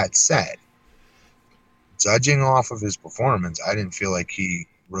with that said, judging off of his performance, I didn't feel like he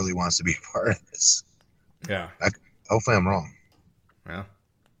really wants to be a part of this. Yeah. Hopefully I'm wrong. Yeah.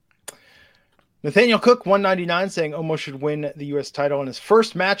 Nathaniel Cook, 199, saying Omos should win the U.S. title in his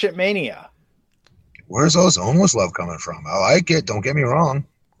first match at Mania. Where's all this Omos love coming from? I like it. Don't get me wrong.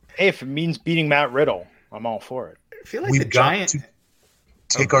 Hey, if it means beating Matt Riddle, I'm all for it. I feel like We've the Giant... got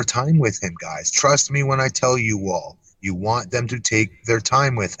to take our time with him, guys. Trust me when I tell you all. You want them to take their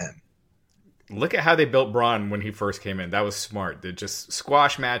time with him. Look at how they built Braun when he first came in. That was smart. They just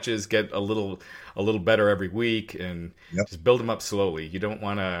squash matches, get a little better every week, and just build him up slowly. You don't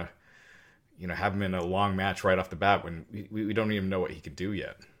want to, have him in a long match right off the bat when we don't even know what he could do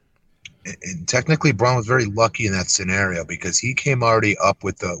yet. And technically, Braun was very lucky in that scenario because he came already up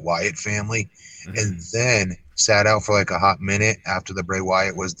with the Wyatt family, and then sat out for like a hot minute after the Bray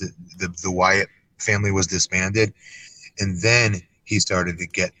Wyatt was the Wyatt family was disbanded, and then he started to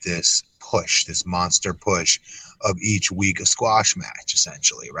get this monster push of each week a squash match,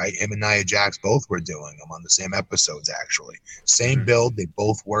 essentially, right? Him and Nia Jax both were doing them on the same episodes, actually. Same build. They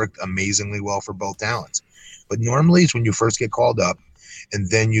both worked amazingly well for both talents. But normally it's when you first get called up and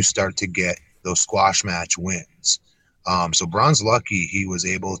then you start to get those squash match wins. So Braun's lucky he was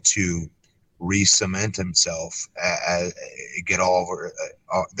able to re-cement himself, get all over.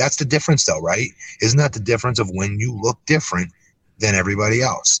 That's the difference, though, right? Isn't that the difference of when you look different than everybody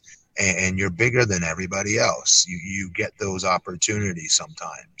else? And you're bigger than everybody else. You get those opportunities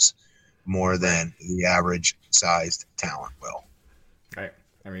sometimes more than the average sized talent will. Right.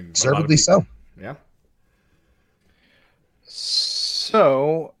 I mean, deservedly so. Yeah.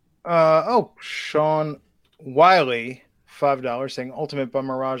 So, Sean Wiley, $5, saying Ultimate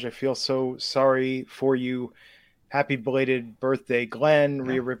Bummer Raj, I feel so sorry for you. Happy belated birthday, Glenn.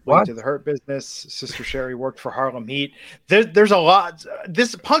 Rhea Ripley to the Hurt Business. Sister Sherry worked for Harlem Heat. There's a lot.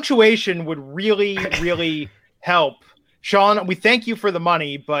 This punctuation would really, really help. Sean, we thank you for the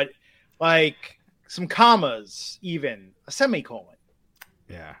money, but like some commas, even a semicolon.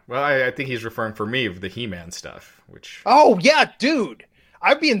 Yeah. Well, I think he's referring for me of the He-Man stuff, which... Oh, yeah, dude.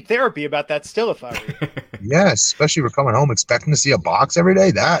 I'd be in therapy about that still if I were. Yes, especially if we're coming home expecting to see a box every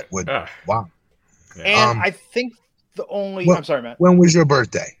day. That would... Wow. Yeah. And I think the only... I'm sorry, Matt. When was your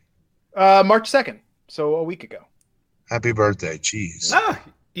birthday? March 2nd, so a week ago. Happy birthday. Jeez.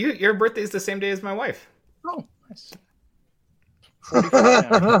 Your birthday is the same day as my wife. Oh, nice.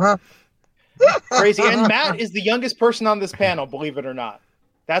 Crazy. And Matt is the youngest person on this panel, believe it or not.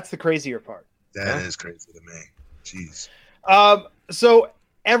 That's the crazier part. That is crazy to me. Jeez. So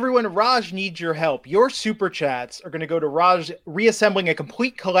everyone, Raj needs your help. Your super chats are going to go to Raj reassembling a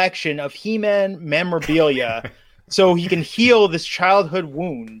complete collection of He-Man memorabilia so he can heal this childhood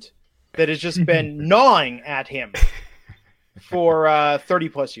wound that has just been gnawing at him for 30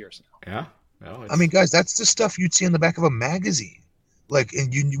 plus years now. Yeah. Well, I mean, guys, that's the stuff you'd see in the back of a magazine. Like,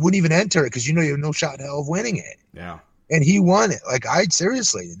 and you wouldn't even enter it because you have no shot in hell of winning it. Yeah. And he won it. Like,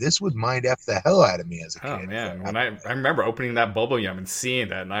 seriously, this would mind F the hell out of me as a kid. Oh, man. When I remember opening that Bubble Yum and seeing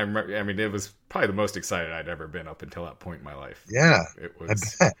that, and it was probably the most excited I'd ever been up until that point in my life. Yeah. It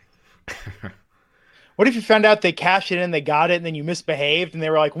was. I bet. What if you found out they cashed it in, they got it, and then you misbehaved, and they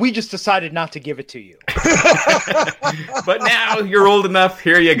were like, we just decided not to give it to you. But now you're old enough.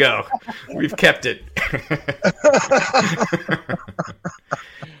 Here you go. We've kept it.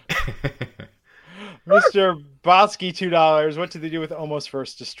 Mr. Botsky, $2. What did they do with Omos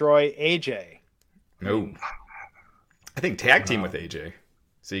first? Destroy AJ? No. I think tag team with AJ.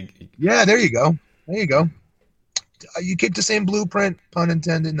 See? Yeah, there you go. There you go. You keep the same blueprint, pun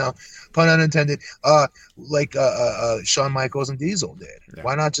intended. No, pun unintended. Like Shawn Michaels and Diesel did. Yeah.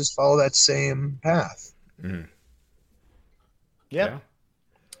 Why not just follow that same path? Mm-hmm. Yep. Yeah.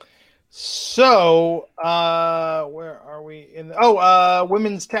 So, where are we in the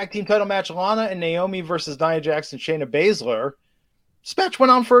women's tag team title match, Lana and Naomi versus Nia Jax and Shayna Baszler. This match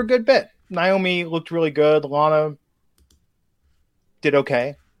went on for a good bit. Naomi looked really good. Lana did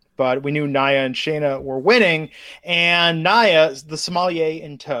okay, but we knew Nia and Shayna were winning, and Nia is the sommelier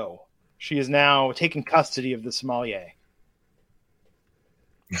in tow. She is now taking custody of the sommelier.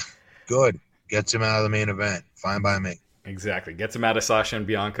 Good. Gets him out of the main event. Fine by me. Exactly. Gets him out of Sasha and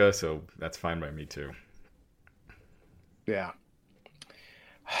Bianca, so that's fine by me too. Yeah.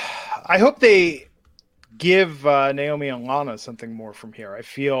 I hope they give Naomi and Lana something more from here. I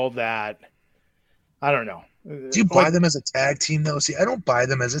feel that, I don't know. Do you buy them as a tag team, though? See, I don't buy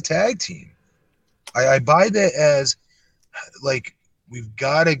them as a tag team. I buy that as, like, we've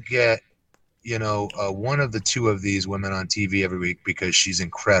got to get, one of the two of these women on TV every week because she's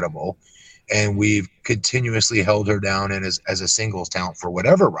incredible. And we've continuously held her down as a singles talent for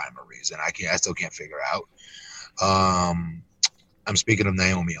whatever rhyme or reason. I still can't figure out. I'm speaking of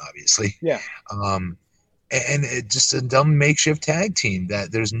Naomi, obviously. Yeah. And it's just a dumb makeshift tag team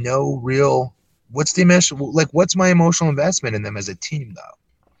that there's no real. What's my emotional investment in them as a team,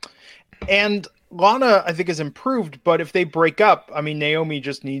 though? And Lana, I think, has improved, but if they break up, I mean, Naomi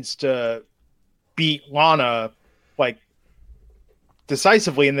just needs to beat Lana, like,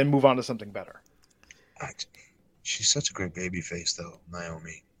 decisively and then move on to something better. She's such a great baby face, though,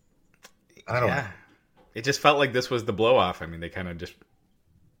 Naomi. I don't know. It just felt like this was the blow-off. I mean, they kind of just...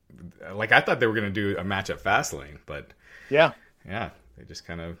 Like, I thought they were going to do a match at Fastlane, but... Yeah, they just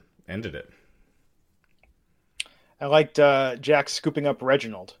kind of ended it. I liked Jack scooping up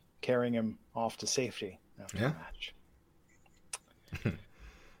Reginald, carrying him off to safety after the match.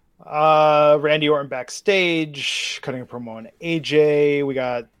 Randy Orton backstage, cutting a promo on AJ. We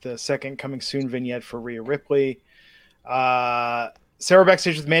got the second coming soon vignette for Rhea Ripley. Sarah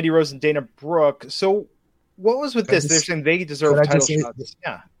backstage with Mandy Rose and Dana Brooke. So what was with this? They're saying they deserve title shots.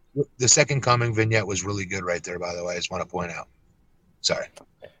 Yeah. The second coming vignette was really good right there, by the way. I just want to point out. Sorry.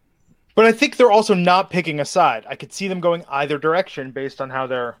 But I think they're also not picking a side. I could see them going either direction based on how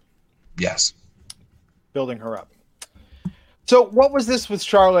they're building her up. So what was this with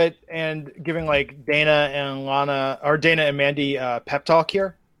Charlotte and giving like Dana and Mandy pep talk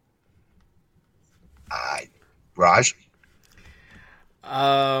here? Raj?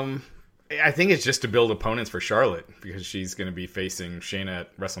 I think it's just to build opponents for Charlotte because she's going to be facing Shayna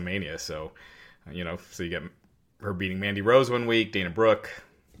at WrestleMania. So, so you get her beating Mandy Rose one week, Dana Brooke,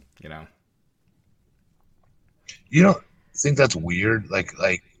 You don't think that's weird? Like,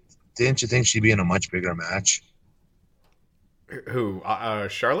 didn't you think she'd be in a much bigger match? Who?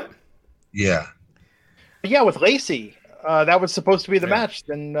 Charlotte? Yeah. Yeah, with Lacey. That was supposed to be the match.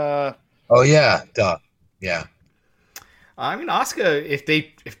 Then. Oh yeah, duh. Yeah. I mean, Asuka,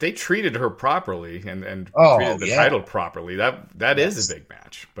 if they treated her properly and treated the title properly, that is a big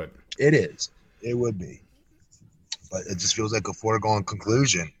match. But it is. It would be. But it just feels like a foregone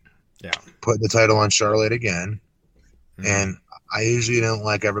conclusion. Yeah. Put the title on Charlotte again. Mm-hmm. And I usually don't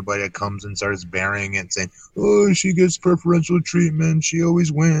like everybody that comes and starts burying it and saying, oh, she gets preferential treatment. She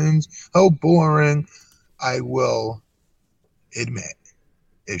always wins. How boring. I will admit,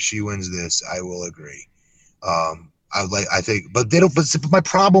 if she wins this, I will agree. But my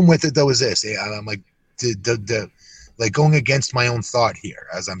problem with it though is this. I'm like, like going against my own thought here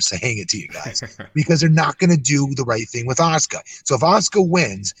as I'm saying it to you guys, because they're not going to do the right thing with Asuka. So if Asuka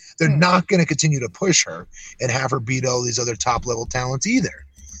wins, they're not going to continue to push her and have her beat all these other top level talents either.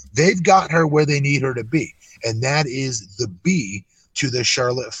 They've got her where they need her to be. And that is the B to the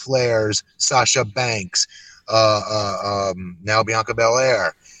Charlotte Flairs, Sasha Banks, now Bianca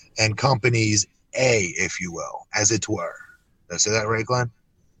Belair and company's A, if you will, as it were. Did I say that right, Glenn?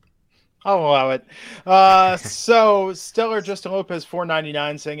 I'll allow it. So Stellar Justin Lopez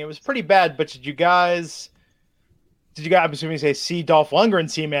 $4.99 saying it was pretty bad, but did you guys I'm assuming say see Dolph Lundgren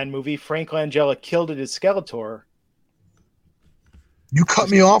C-Man movie? Frank Langella killed it as Skeletor. You cut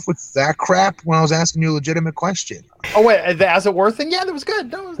me off with that crap when I was asking you a legitimate question. Oh wait, the As It Were thing? Yeah, that was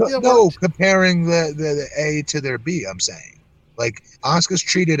good. Comparing the A to their B, I'm saying. Like Asuka's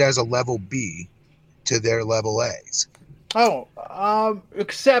treated as a level B to their level A's. Oh,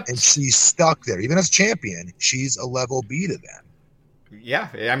 except... And she's stuck there. Even as champion, she's a level B to them. Yeah,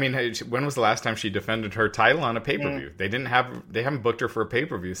 I mean, when was the last time she defended her title on a pay-per-view? They haven't booked her for a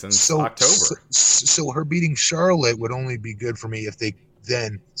pay-per-view since October. So her beating Charlotte would only be good for me if they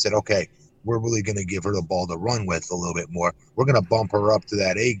then said, okay, we're really going to give her the ball to run with a little bit more. We're going to bump her up to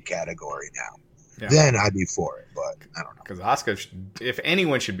that A category now. Yeah. Then I'd be for it, but I don't know. Because Asuka, if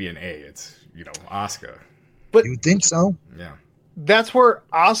anyone should be an A, it's, Asuka. But you think so? Yeah. That's where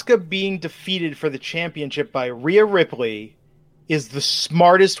Asuka being defeated for the championship by Rhea Ripley is the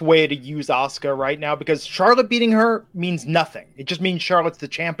smartest way to use Asuka right now, because Charlotte beating her means nothing. It just means Charlotte's the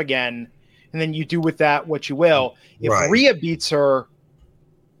champ again, and then you do with that what you will. If Rhea beats her,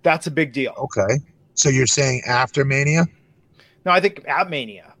 that's a big deal. Okay. So you're saying after Mania? No, I think at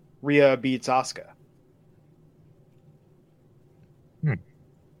Mania, Rhea beats Asuka.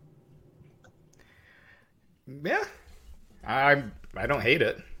 Yeah. I don't hate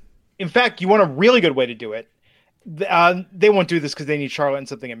it. In fact, you want a really good way to do it. They won't do this because they need Charlotte in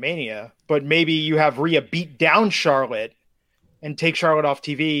something at Mania, but maybe you have Rhea beat down Charlotte and take Charlotte off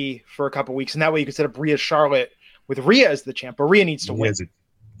TV for a couple weeks, and that way you can set up Rhea Charlotte with Rhea as the champ, but Rhea needs to win.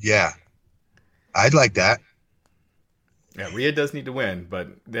 Yeah. I'd like that. Yeah, Rhea does need to win, but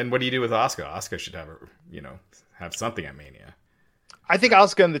then what do you do with Asuka? Asuka should have have something at Mania. I think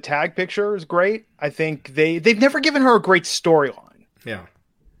Asuka in the tag picture is great. I think they've never given her a great storyline. Yeah.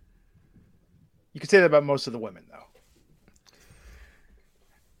 You could say that about most of the women, though.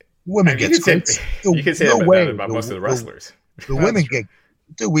 Women get you could say that about most of the wrestlers. The women get,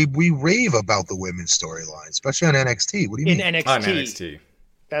 dude. We rave about the women's storyline, especially on NXT. What do you mean? In NXT, on NXT.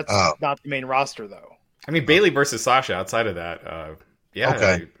 That's not the main roster, though. I mean, Bayley versus Sasha. Outside of that,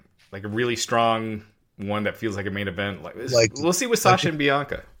 okay. like a really strong one that feels like a main event. Like we'll see with Sasha and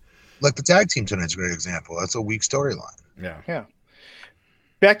Bianca. Like the tag team tonight's a great example. That's a weak storyline. Yeah.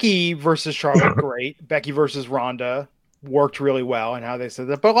 Becky versus Charlotte, great. Becky versus Ronda worked really well, and how they said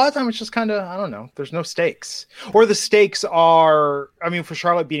that. But a lot of time it's just kind of, I don't know. There's no stakes, or the stakes are. I mean, for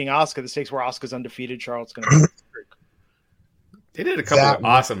Charlotte beating Asuka, the stakes were Asuka's undefeated. Charlotte's going to. They did a couple of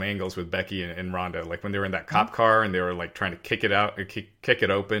awesome angles with Becky and Ronda, like when they were in that cop car and they were like trying to kick it out, kick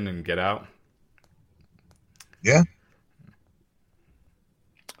it open and get out. Yeah.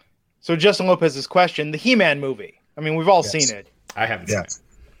 So Justin Lopez's question: the He-Man movie. I mean, we've all seen it. I haven't seen it.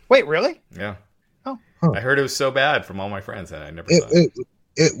 Wait, really? Yeah. Oh. I heard it was so bad from all my friends that I never saw it.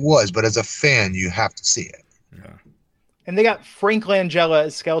 It was, but as a fan, you have to see it. Yeah. And they got Frank Langella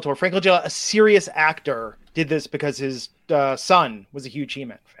as Skeletor. Frank Langella, a serious actor, did this because his son was a huge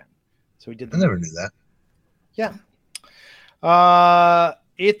He-Man fan. So he did. I never knew that. Yeah.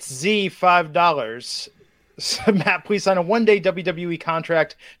 It's Z $5. So, Matt, please sign a one-day WWE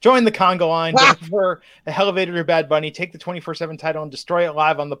contract. Join the Conga line. Deliver a elevator to Bad Bunny. Take the 24/7 title and destroy it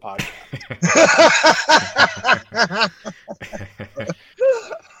live on the podcast.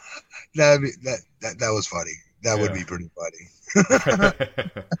 That was funny. That would be pretty funny.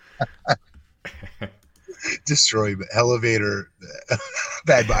 Destroy elevator.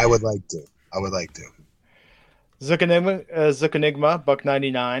 Bad, but I would like to. Zuckanigma,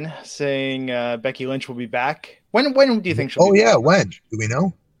 Buck99, saying Becky Lynch will be back. When do you think she'll be back? When? Do we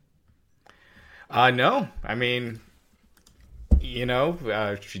know? No. I mean, she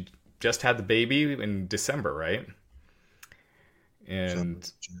just had the baby in December, right?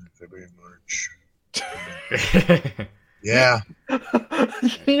 And February, March. Yeah.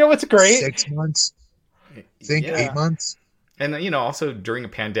 You know what's great? 6 months. I think 8 months. And also during a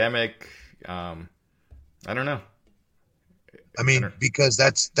pandemic, I don't know. I mean, because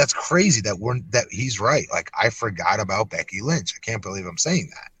that's crazy that he's right. Like, I forgot about Becky Lynch. I can't believe I'm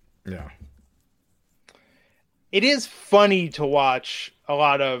saying that. Yeah. It is funny to watch a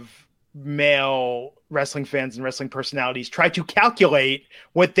lot of male wrestling fans and wrestling personalities try to calculate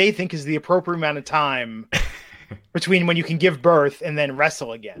what they think is the appropriate amount of time between when you can give birth and then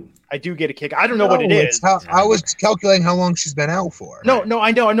wrestle again. I do get a kick. I don't know what it is. I was calculating how long she's been out for. No,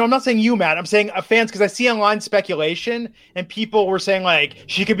 I know. I'm not saying you, Matt. I'm saying fans, because I see online speculation and people were saying like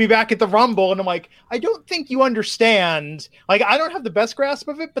she could be back at the Rumble, and I'm like, I don't think you understand. Like, I don't have the best grasp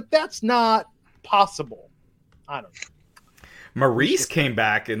of it, but that's not possible. I don't know. Maurice came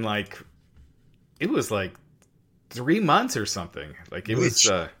back in it was like 3 months or something. Like it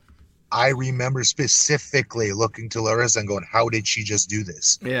was. I remember specifically looking to Larissa and going, how did she just do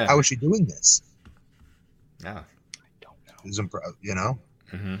this? Yeah. How is she doing this? Yeah. I don't know.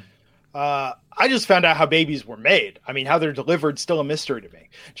 Mm-hmm. I just found out how babies were made. I mean, how they're delivered, still a mystery to me.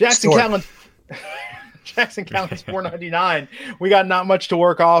 Jackson Callan's $4.99. We got not much to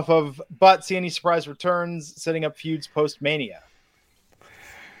work off of, but see any surprise returns, setting up feuds post-Mania.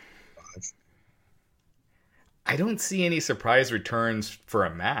 I don't see any surprise returns for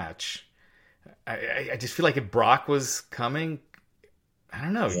a match. I just feel like if Brock was coming, I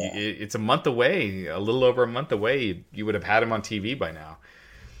don't know. Yeah. It's a month away, a little over a month away. You would have had him on TV by now.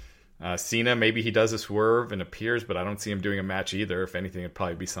 Cena, maybe he does a swerve and appears, but I don't see him doing a match either. If anything, it'd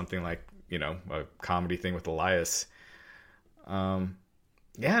probably be something like, a comedy thing with Elias. I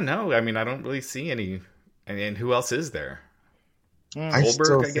don't really see any. And who else is there?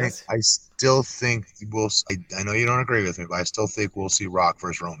 Goldberg, I guess. I still think we'll. I know you don't agree with me, but I still think we'll see Rock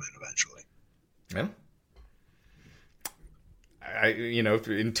versus Roman eventually. Yeah.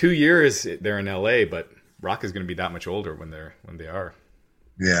 In 2 years they're in LA, but Rock is going to be that much older when they are.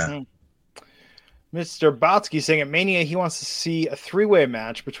 Yeah. Mr. Botsky saying at Mania he wants to see a 3-way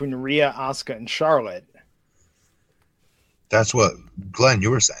match between Rhea, Asuka, and Charlotte. That's what Glenn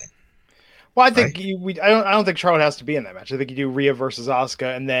you were saying. Well, I think right? I don't think Charlotte has to be in that match. I think you do Rhea versus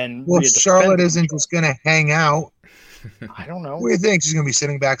Asuka, and then Well, Rhea Charlotte defends isn't just going to hang out. I don't know. What do you think? She's going to be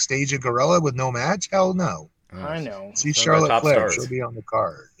sitting backstage at Gorilla with no match? Hell no. I know. See Some of our Charlotte top Flair. stars. She'll be on the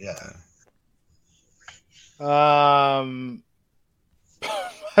card. Yeah. I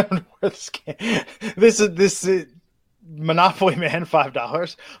don't know where this is Monopoly Man,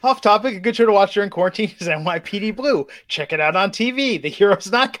 $5. Off topic, a good show to watch during quarantine is NYPD Blue. Check it out on TV, the Heroes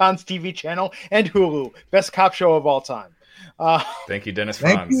Not Cons TV channel, and Hulu. Best cop show of all time. Thank you, Dennis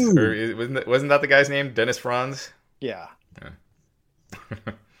Thank Franz. you. Or wasn't that the guy's name, Dennis Franz? Yeah.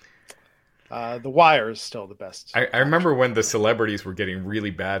 The Wire is still the best. I remember when the celebrities were getting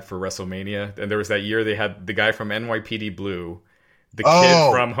really bad for WrestleMania, and there was that year they had the guy from NYPD Blue, the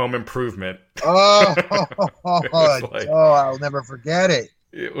kid from Home Improvement. I'll never forget it.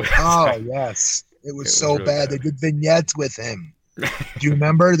 It was Yes. It was so really bad. They did vignettes with him. Do you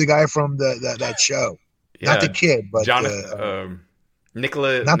remember the guy from that show? Yeah, Not the kid, but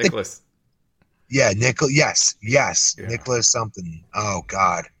Nicholas. Yes. Yeah. Nicholas something. Oh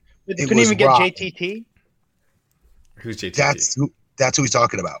God. They It couldn't was even get rotten. JTT Who's JTT? That's who he's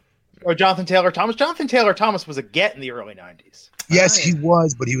talking about. or Jonathan Taylor Thomas. Jonathan Taylor Thomas was a get in the early 90s. Yes, he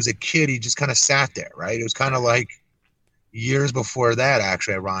was, but he was a kid. He just kind of sat there, right? It was kind of like years before that,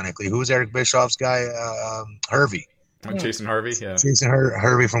 actually, ironically. Who was Eric Bischoff's guy? Hervey. Jason Harvey. Yeah. Jason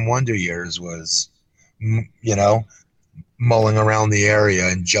Hervey from Wonder Years was, mulling around the area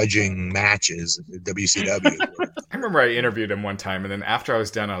and judging matches at WCW. I remember I interviewed him one time, and then after I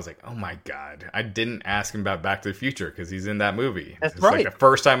was done, I was like, "Oh my god, I didn't ask him about Back to the Future because he's in that movie." That's it's right. like the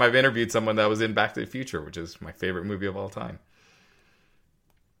first time I've interviewed someone that was in Back to the Future, which is my favorite movie of all time.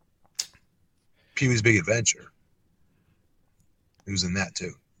 Pee-wee's Big Adventure. He was in that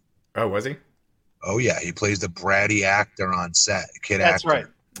too. Oh, was he? Oh yeah, he plays the bratty actor on set, That's actor. right.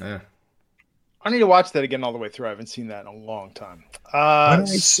 Yeah. I need to watch that again all the way through. I haven't seen that in a long time. When I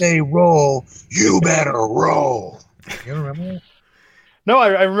say roll, you better roll. You don't remember that? No,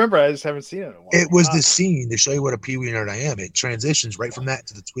 I remember. I just haven't seen it in a while. It was the scene to show you what a Pee-wee nerd I am. It transitions right from that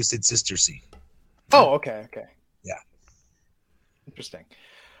to the Twisted Sister scene. Oh, okay. Yeah. Interesting.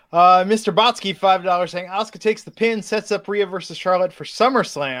 Mr. Botsky, $5 saying Asuka takes the pin, sets up Rhea versus Charlotte for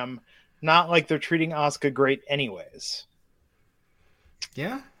SummerSlam. Not like they're treating Asuka great anyways.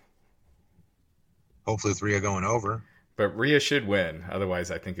 Yeah. Hopefully 3 are going over. But Rhea should win.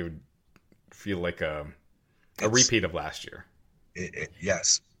 Otherwise, I think it would feel like a repeat of last year.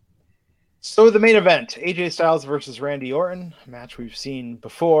 Yes. So the main event, AJ Styles versus Randy Orton, a match we've seen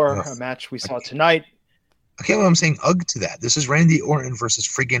before, Ugh. a match we saw tonight. Okay, well, I'm saying ugh to that. This is Randy Orton versus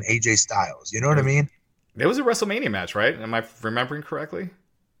friggin' AJ Styles. You know what I mean? It was a WrestleMania match, right? Am I remembering correctly?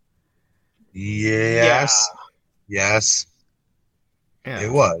 Yes. Yes. Yeah.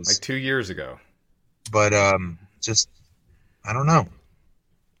 It was. Like 2 years ago. But just I don't know.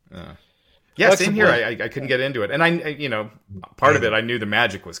 Yeah, Alexa same here. Bliss. I couldn't get into it. And part of it, I knew the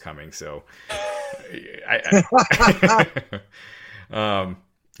magic was coming. So, and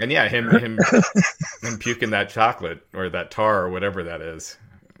yeah, him puking that chocolate or that tar or whatever that is.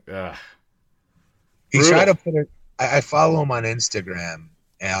 He Brutal. tried to put it. I follow him on Instagram.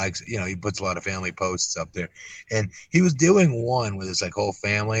 Alex, he puts a lot of family posts up there, and he was doing one with his whole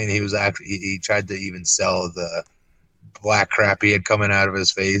family, and he was actually he tried to even sell the black crap he had coming out of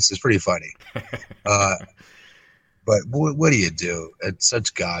his face. It's pretty funny. But what do you do? It's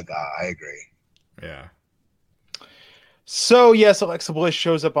such gaga. I agree. Yeah. So, yes, Alexa Bliss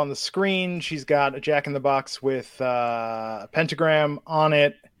shows up on the screen. She's got a Jack-in-the-Box with a pentagram on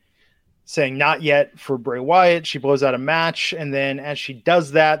it saying not yet for Bray Wyatt. She blows out a match, and then as she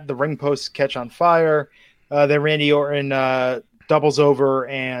does that, the ring posts catch on fire. Then Randy Orton doubles over,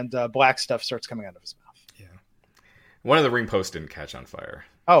 and black stuff starts coming out of his mouth. Yeah. One of the ring posts didn't catch on fire.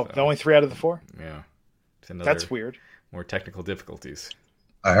 Oh, the only 3 out of the 4? Yeah. That's weird. More technical difficulties.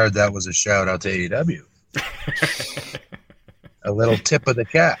 I heard that was a shout out to AEW. A little tip of the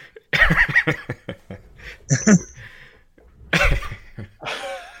cap.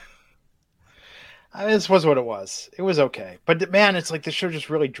 This was what it was. It was okay. But, man, it's like the show just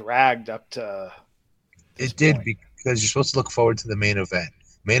really dragged up to It did because you're supposed to look forward to the main event.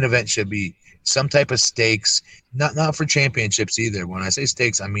 Main event should be some type of stakes, not for championships either. When I say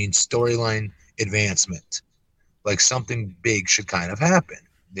stakes, I mean storyline advancement. Like something big should kind of happen.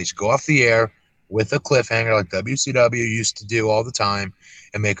 They should go off the air with a cliffhanger like WCW used to do all the time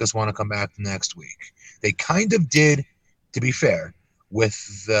and make us want to come back the next week. They kind of did, to be fair, with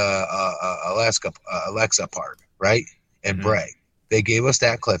the Alexa part, right? And Bray. They gave us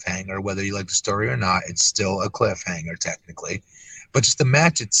that cliffhanger. Whether you like the story or not, it's still a cliffhanger technically. But just the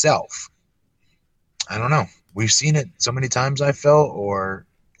match itself I don't know. We've seen it so many times, I felt, or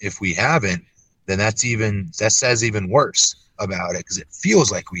if we haven't, then that says even worse about it because it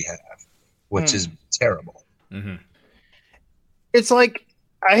feels like we have, which is terrible. Mm-hmm. It's like,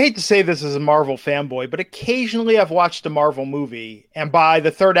 I hate to say this as a Marvel fanboy, but occasionally I've watched a Marvel movie, and by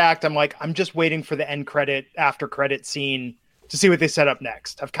the third act, I'm like, I'm just waiting for the end credit, after credit scene to see what they set up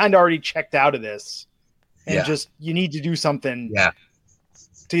next. I've kind of already checked out of this, and just, you need to do something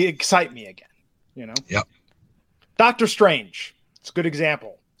to excite me again, you know? Yep. Doctor Strange. It's a good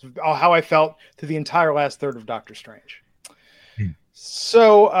example. It's how I felt through the entire last third of Doctor Strange.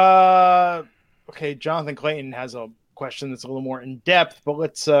 So, okay, Jonathan Clayton has a question that's a little more in depth, but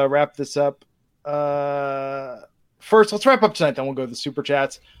let's wrap this up. First, let's wrap up tonight, then we'll go to the super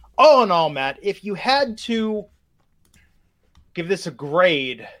chats. All in all, Matt, if you had to give this a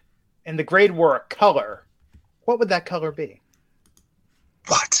grade, and the grade were a color, what would that color be?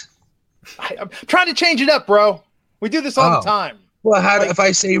 What? I'm trying to change it up, bro. We do this all the time. Well, if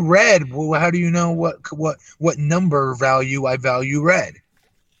I say red, well, how do you know what number value I value red?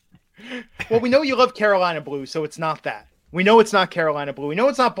 Well, we know you love Carolina blue, so it's not that. We know it's not Carolina blue. We know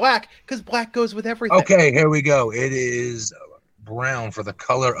it's not black because black goes with everything. Okay, here we go. It is brown for the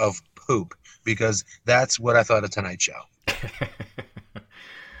color of poop because that's what I thought of tonight's show.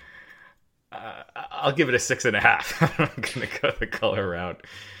 I'll give it a 6.5. I'm going to go the color route.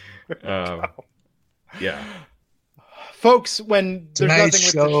 Yeah. Folks, when tonight's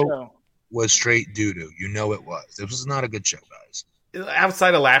there's nothing with the show was straight doo-doo. You know it was. This was not a good show, guys.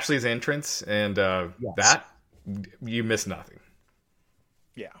 Outside of Lashley's entrance and that, you miss nothing.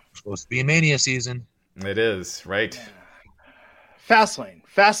 Yeah. It's supposed to be a Mania season. It is, right? Fastlane.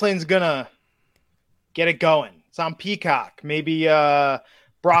 Fastlane's going to get it going. It's on Peacock. Maybe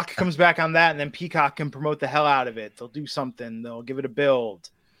Brock comes back on that, and then Peacock can promote the hell out of it. They'll do something. They'll give it a build.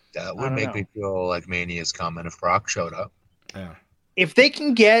 That would make me feel like Mania's coming if Brock showed up. Yeah. If they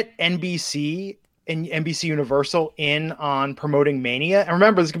can get NBC and NBC Universal in on promoting Mania, and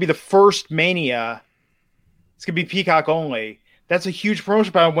remember, this could be the first Mania. It's going to be Peacock only. That's a huge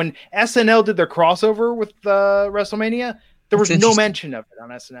promotion. But when SNL did their crossover with WrestleMania, there was no mention of it on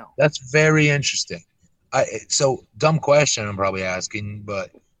SNL. That's very interesting. So, dumb question I'm probably asking,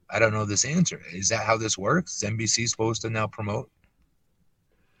 but I don't know this answer. Is that how this works? Is NBC supposed to now promote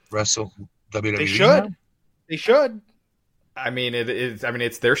WWE? They should. Now? They should. I mean,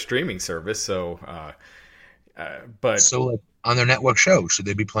 it's their streaming service, so. But so, like, on their network show, should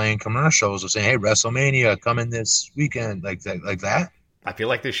they be playing commercials or saying, "Hey, WrestleMania coming this weekend," like that? I feel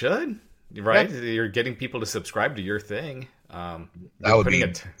like they should. Right? Yeah. You're getting people to subscribe to your thing. That would be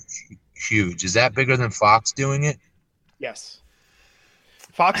huge. Is that bigger than Fox doing it? Yes.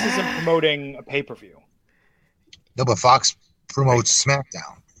 Fox isn't promoting a pay-per-view. No, but Fox promotes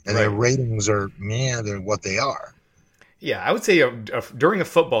SmackDown, and their ratings are, they're what they are. Yeah, I would say during a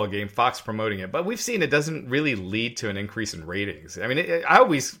football game, Fox promoting it, but we've seen it doesn't really lead to an increase in ratings. I mean, it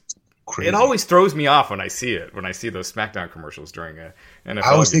always throws me off when I see it, when I see those SmackDown commercials during a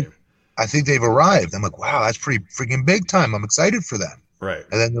NFL game. I think they've arrived. I'm like, wow, that's pretty freaking big time. I'm excited for them. Right.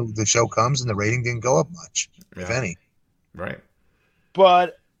 And then the show comes and the rating didn't go up much, if any. Right.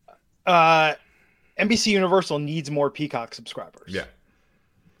 But NBC Universal needs more Peacock subscribers. Yeah.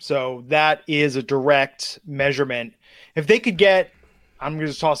 So that is a direct measurement. If they could get, I'm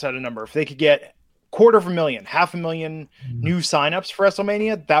going to toss out a number. If they could get 250,000, 500,000 new signups for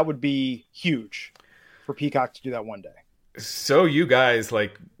WrestleMania, that would be huge for Peacock to do that one day. So you guys,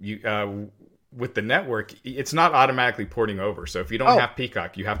 like, with the network, it's not automatically porting over. So if you don't have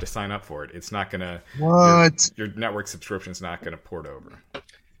Peacock, you have to sign up for it. It's not going to... What? Your network subscription's not going to port over.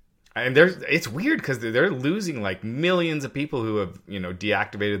 And it's weird because they're losing like millions of people who have,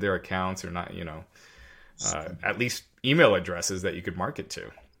 deactivated their accounts or not, at least email addresses that you could market to.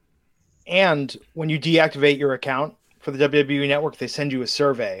 And when you deactivate your account for the WWE Network, they send you a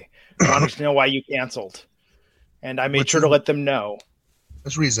survey. They want to know why you canceled. And I made sure to let them know.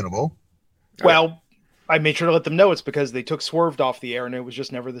 That's reasonable. Well, I made sure to let them know it's because they took Swerved off the air and it was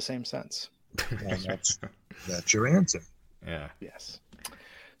just never the same sense. Well, that's your answer. Yeah. Yes.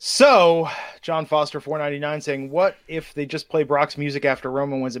 So, John Foster 499 saying, what if they just play Brock's music after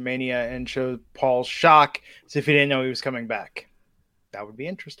Roman wins at Mania and show Paul's shock as if he didn't know he was coming back? That would be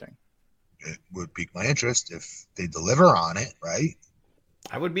interesting. It would pique my interest if they deliver on it, right?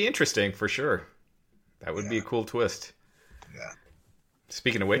 That would be interesting for sure. That would be a cool twist. Yeah.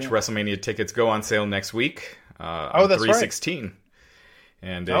 Speaking of which, WrestleMania tickets go on sale next week. That's 3/16. Right.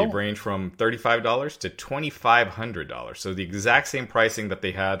 And they range from $35 to $2,500. So the exact same pricing that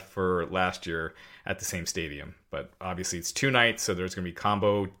they had for last year at the same stadium. But obviously it's 2 nights, so there's going to be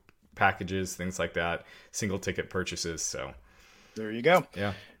combo packages, things like that, single ticket purchases. So There you go.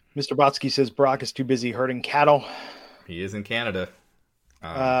 yeah, Mr. Botsky says Brock is too busy herding cattle. he is in Canada.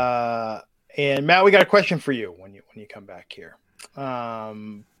 And Matt, we got a question for you when you come back here.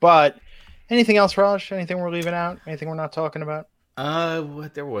 But anything else, Raj? Anything we're leaving out? Anything we're not talking about?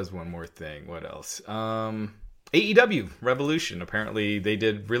 What? There was one more thing. What else? AEW Revolution. Apparently, they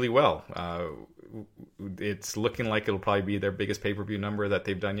did really well. It's looking like it'll probably be their biggest pay-per-view number that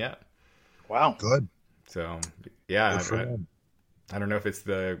they've done yet. Wow. Good. So, yeah, Good for them. I don't know if it's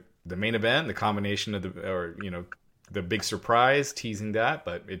the main event, the combination of the big surprise teasing that,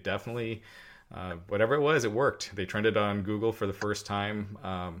 but it definitely, whatever it was, it worked. They trended on Google for the first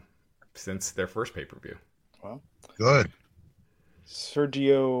time since their first pay-per-view. Well, Good.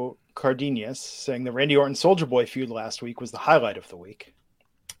 Sergio Cardenas saying the Randy Orton Soldier Boy feud last week was the highlight of the week.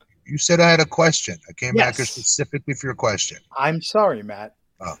 You said I had a question. I came back here Yes. specifically for your question. I'm sorry, Matt.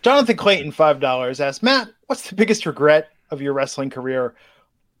 Oh. Jonathan Clayton, $5, asked, Matt, what's the biggest regret of your wrestling career?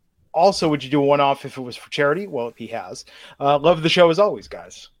 Also, would you do a one-off if it was for charity? Well, he has. Love the show as always,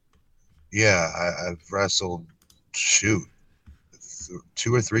 guys. Yeah, I've wrestled, 2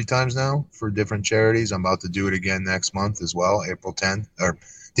 or 3 times now for different charities. I'm about to do it again next month as well, April 10th, or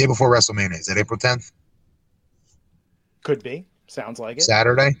day before WrestleMania. Is that April 10th? Could be. Sounds like it.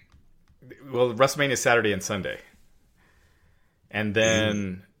 Saturday? Well, WrestleMania is Saturday and Sunday. And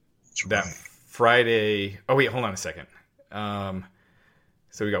then That's that right. Friday... Oh, wait, hold on a second.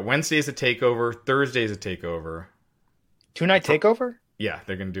 So we got Wednesday as a takeover, Thursday as a takeover. Two-night takeover? Yeah,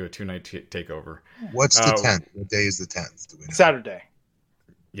 they're going to do a 2-night takeover. What's the Oh. 10th? What day is the 10th? Do we know? Saturday.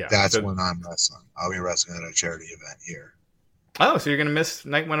 Yeah, That's so- when I'm wrestling. I'll be wrestling at a charity event here. Oh, so you're going to miss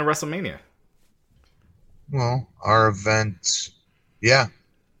night one of WrestleMania. Well, our event, yeah.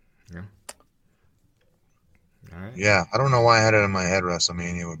 All right. Yeah, I don't know why I had it in my head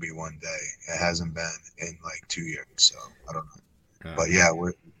WrestleMania would be one day. It hasn't been in like 2 years, so I don't know. But yeah,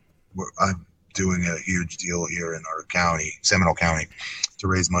 I'm doing a huge deal here in our county, Seminole County, to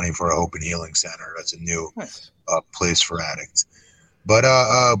raise money for a Hope and Healing Center. That's a new Nice. place for addicts.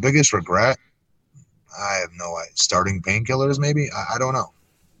 But biggest regret, I have no idea. Starting Painkillers, maybe? I don't know.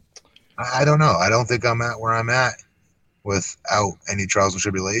 I don't know. I don't think I'm at where I'm at without any trials and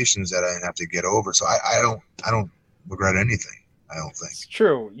tribulations that I have to get over. So I don't regret anything. I don't think. It's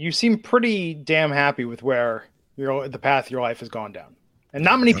true. You seem pretty damn happy with where the path your life has gone down. And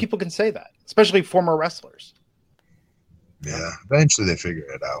not many people can say that, especially former wrestlers. Yeah. Eventually they figure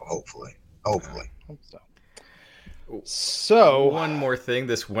it out. Hopefully. Hope so. One more thing.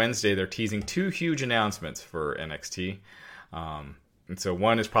 This Wednesday, they're teasing 2 huge announcements for NXT. And so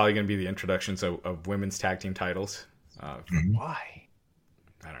one is probably going to be the introductions of women's tag team titles. Why?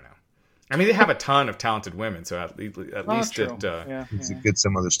 I don't know. I mean, they have a ton of talented women, so at least True. it... Yeah. To get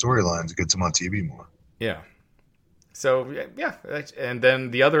some other storylines, get them on TV more. Yeah. So, yeah. And then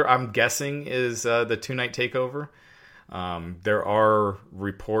the other, I'm guessing, is the 2-night takeover. There are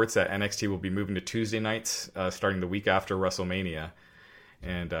reports that NXT will be moving to Tuesday nights starting the week after WrestleMania.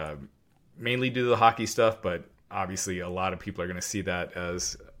 And mainly due to the hockey stuff, but obviously a lot of people are going to see that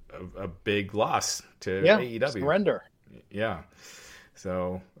as a big loss to AEW. Surrender. Yeah.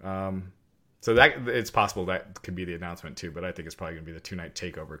 So... So that it's possible that could be the announcement too, but I think it's probably going to be the 2-night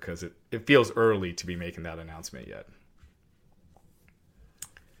takeover because it feels early to be making that announcement yet.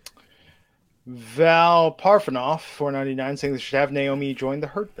 Val Parfanoff, $4.99, saying they should have Naomi join the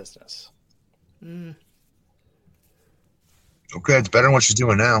Hurt Business. Okay, it's better than what she's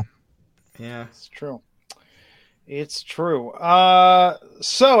doing now. Yeah. It's true. It's true.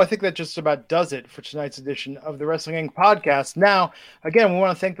 So I think that just about does it for tonight's edition of the Wrestling Inc. podcast. Now, again, we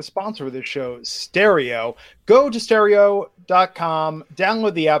want to thank the sponsor of this show, Stereo. Go to stereo.com,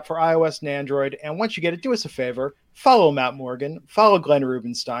 download the app for iOS and Android, and once you get it, do us a favor. Follow Matt Morgan. Follow Glenn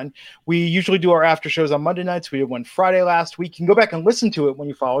Rubenstein. We usually do our after shows on Monday nights. We did one Friday last week. You can go back and listen to it when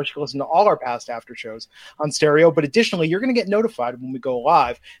you follow us. You can listen to all our past after shows on Stereo. But additionally, you're going to get notified when we go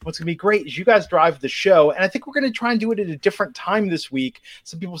live. And what's going to be great is you guys drive the show. And I think we're going to try and do it at a different time this week.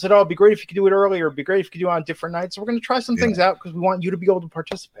 Some people said, oh, it'd be great if you could do it earlier. It'd be great if you could do it on different nights. So we're going to try some things out because we want you to be able to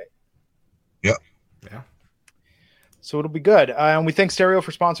participate. Yep. Yeah. So it'll be good. And we thank Stereo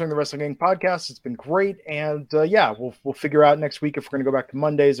for sponsoring the Wrestling Inc. podcast. It's been great. And we'll figure out next week if we're going to go back to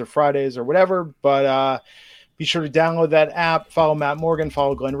Mondays or Fridays or whatever. But be sure to download that app. Follow Matt Morgan.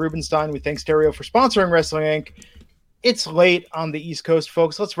 Follow Glenn Rubenstein. We thank Stereo for sponsoring Wrestling Inc. It's late on the East Coast,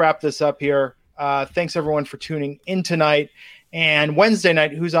 folks. Let's wrap this up here. Thanks, everyone, for tuning in tonight. And Wednesday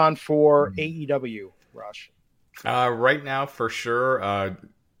night, who's on for AEW, Raj? Right now, for sure,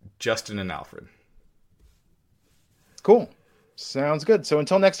 Justin and Alfred. Cool. Sounds good. So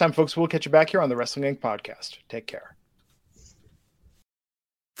until next time, folks, we'll catch you back here on the Wrestling Inc. podcast. Take care.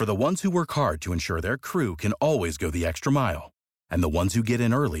 For the ones who work hard to ensure their crew can always go the extra mile, and the ones who get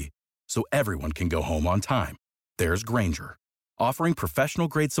in early so everyone can go home on time, there's Grainger, offering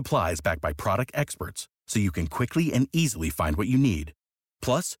professional-grade supplies backed by product experts so you can quickly and easily find what you need.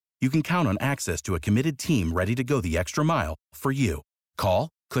 Plus, you can count on access to a committed team ready to go the extra mile for you. Call,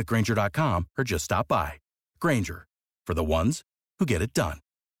 click Grainger.com, or just stop by. Grainger, for the ones who get it done.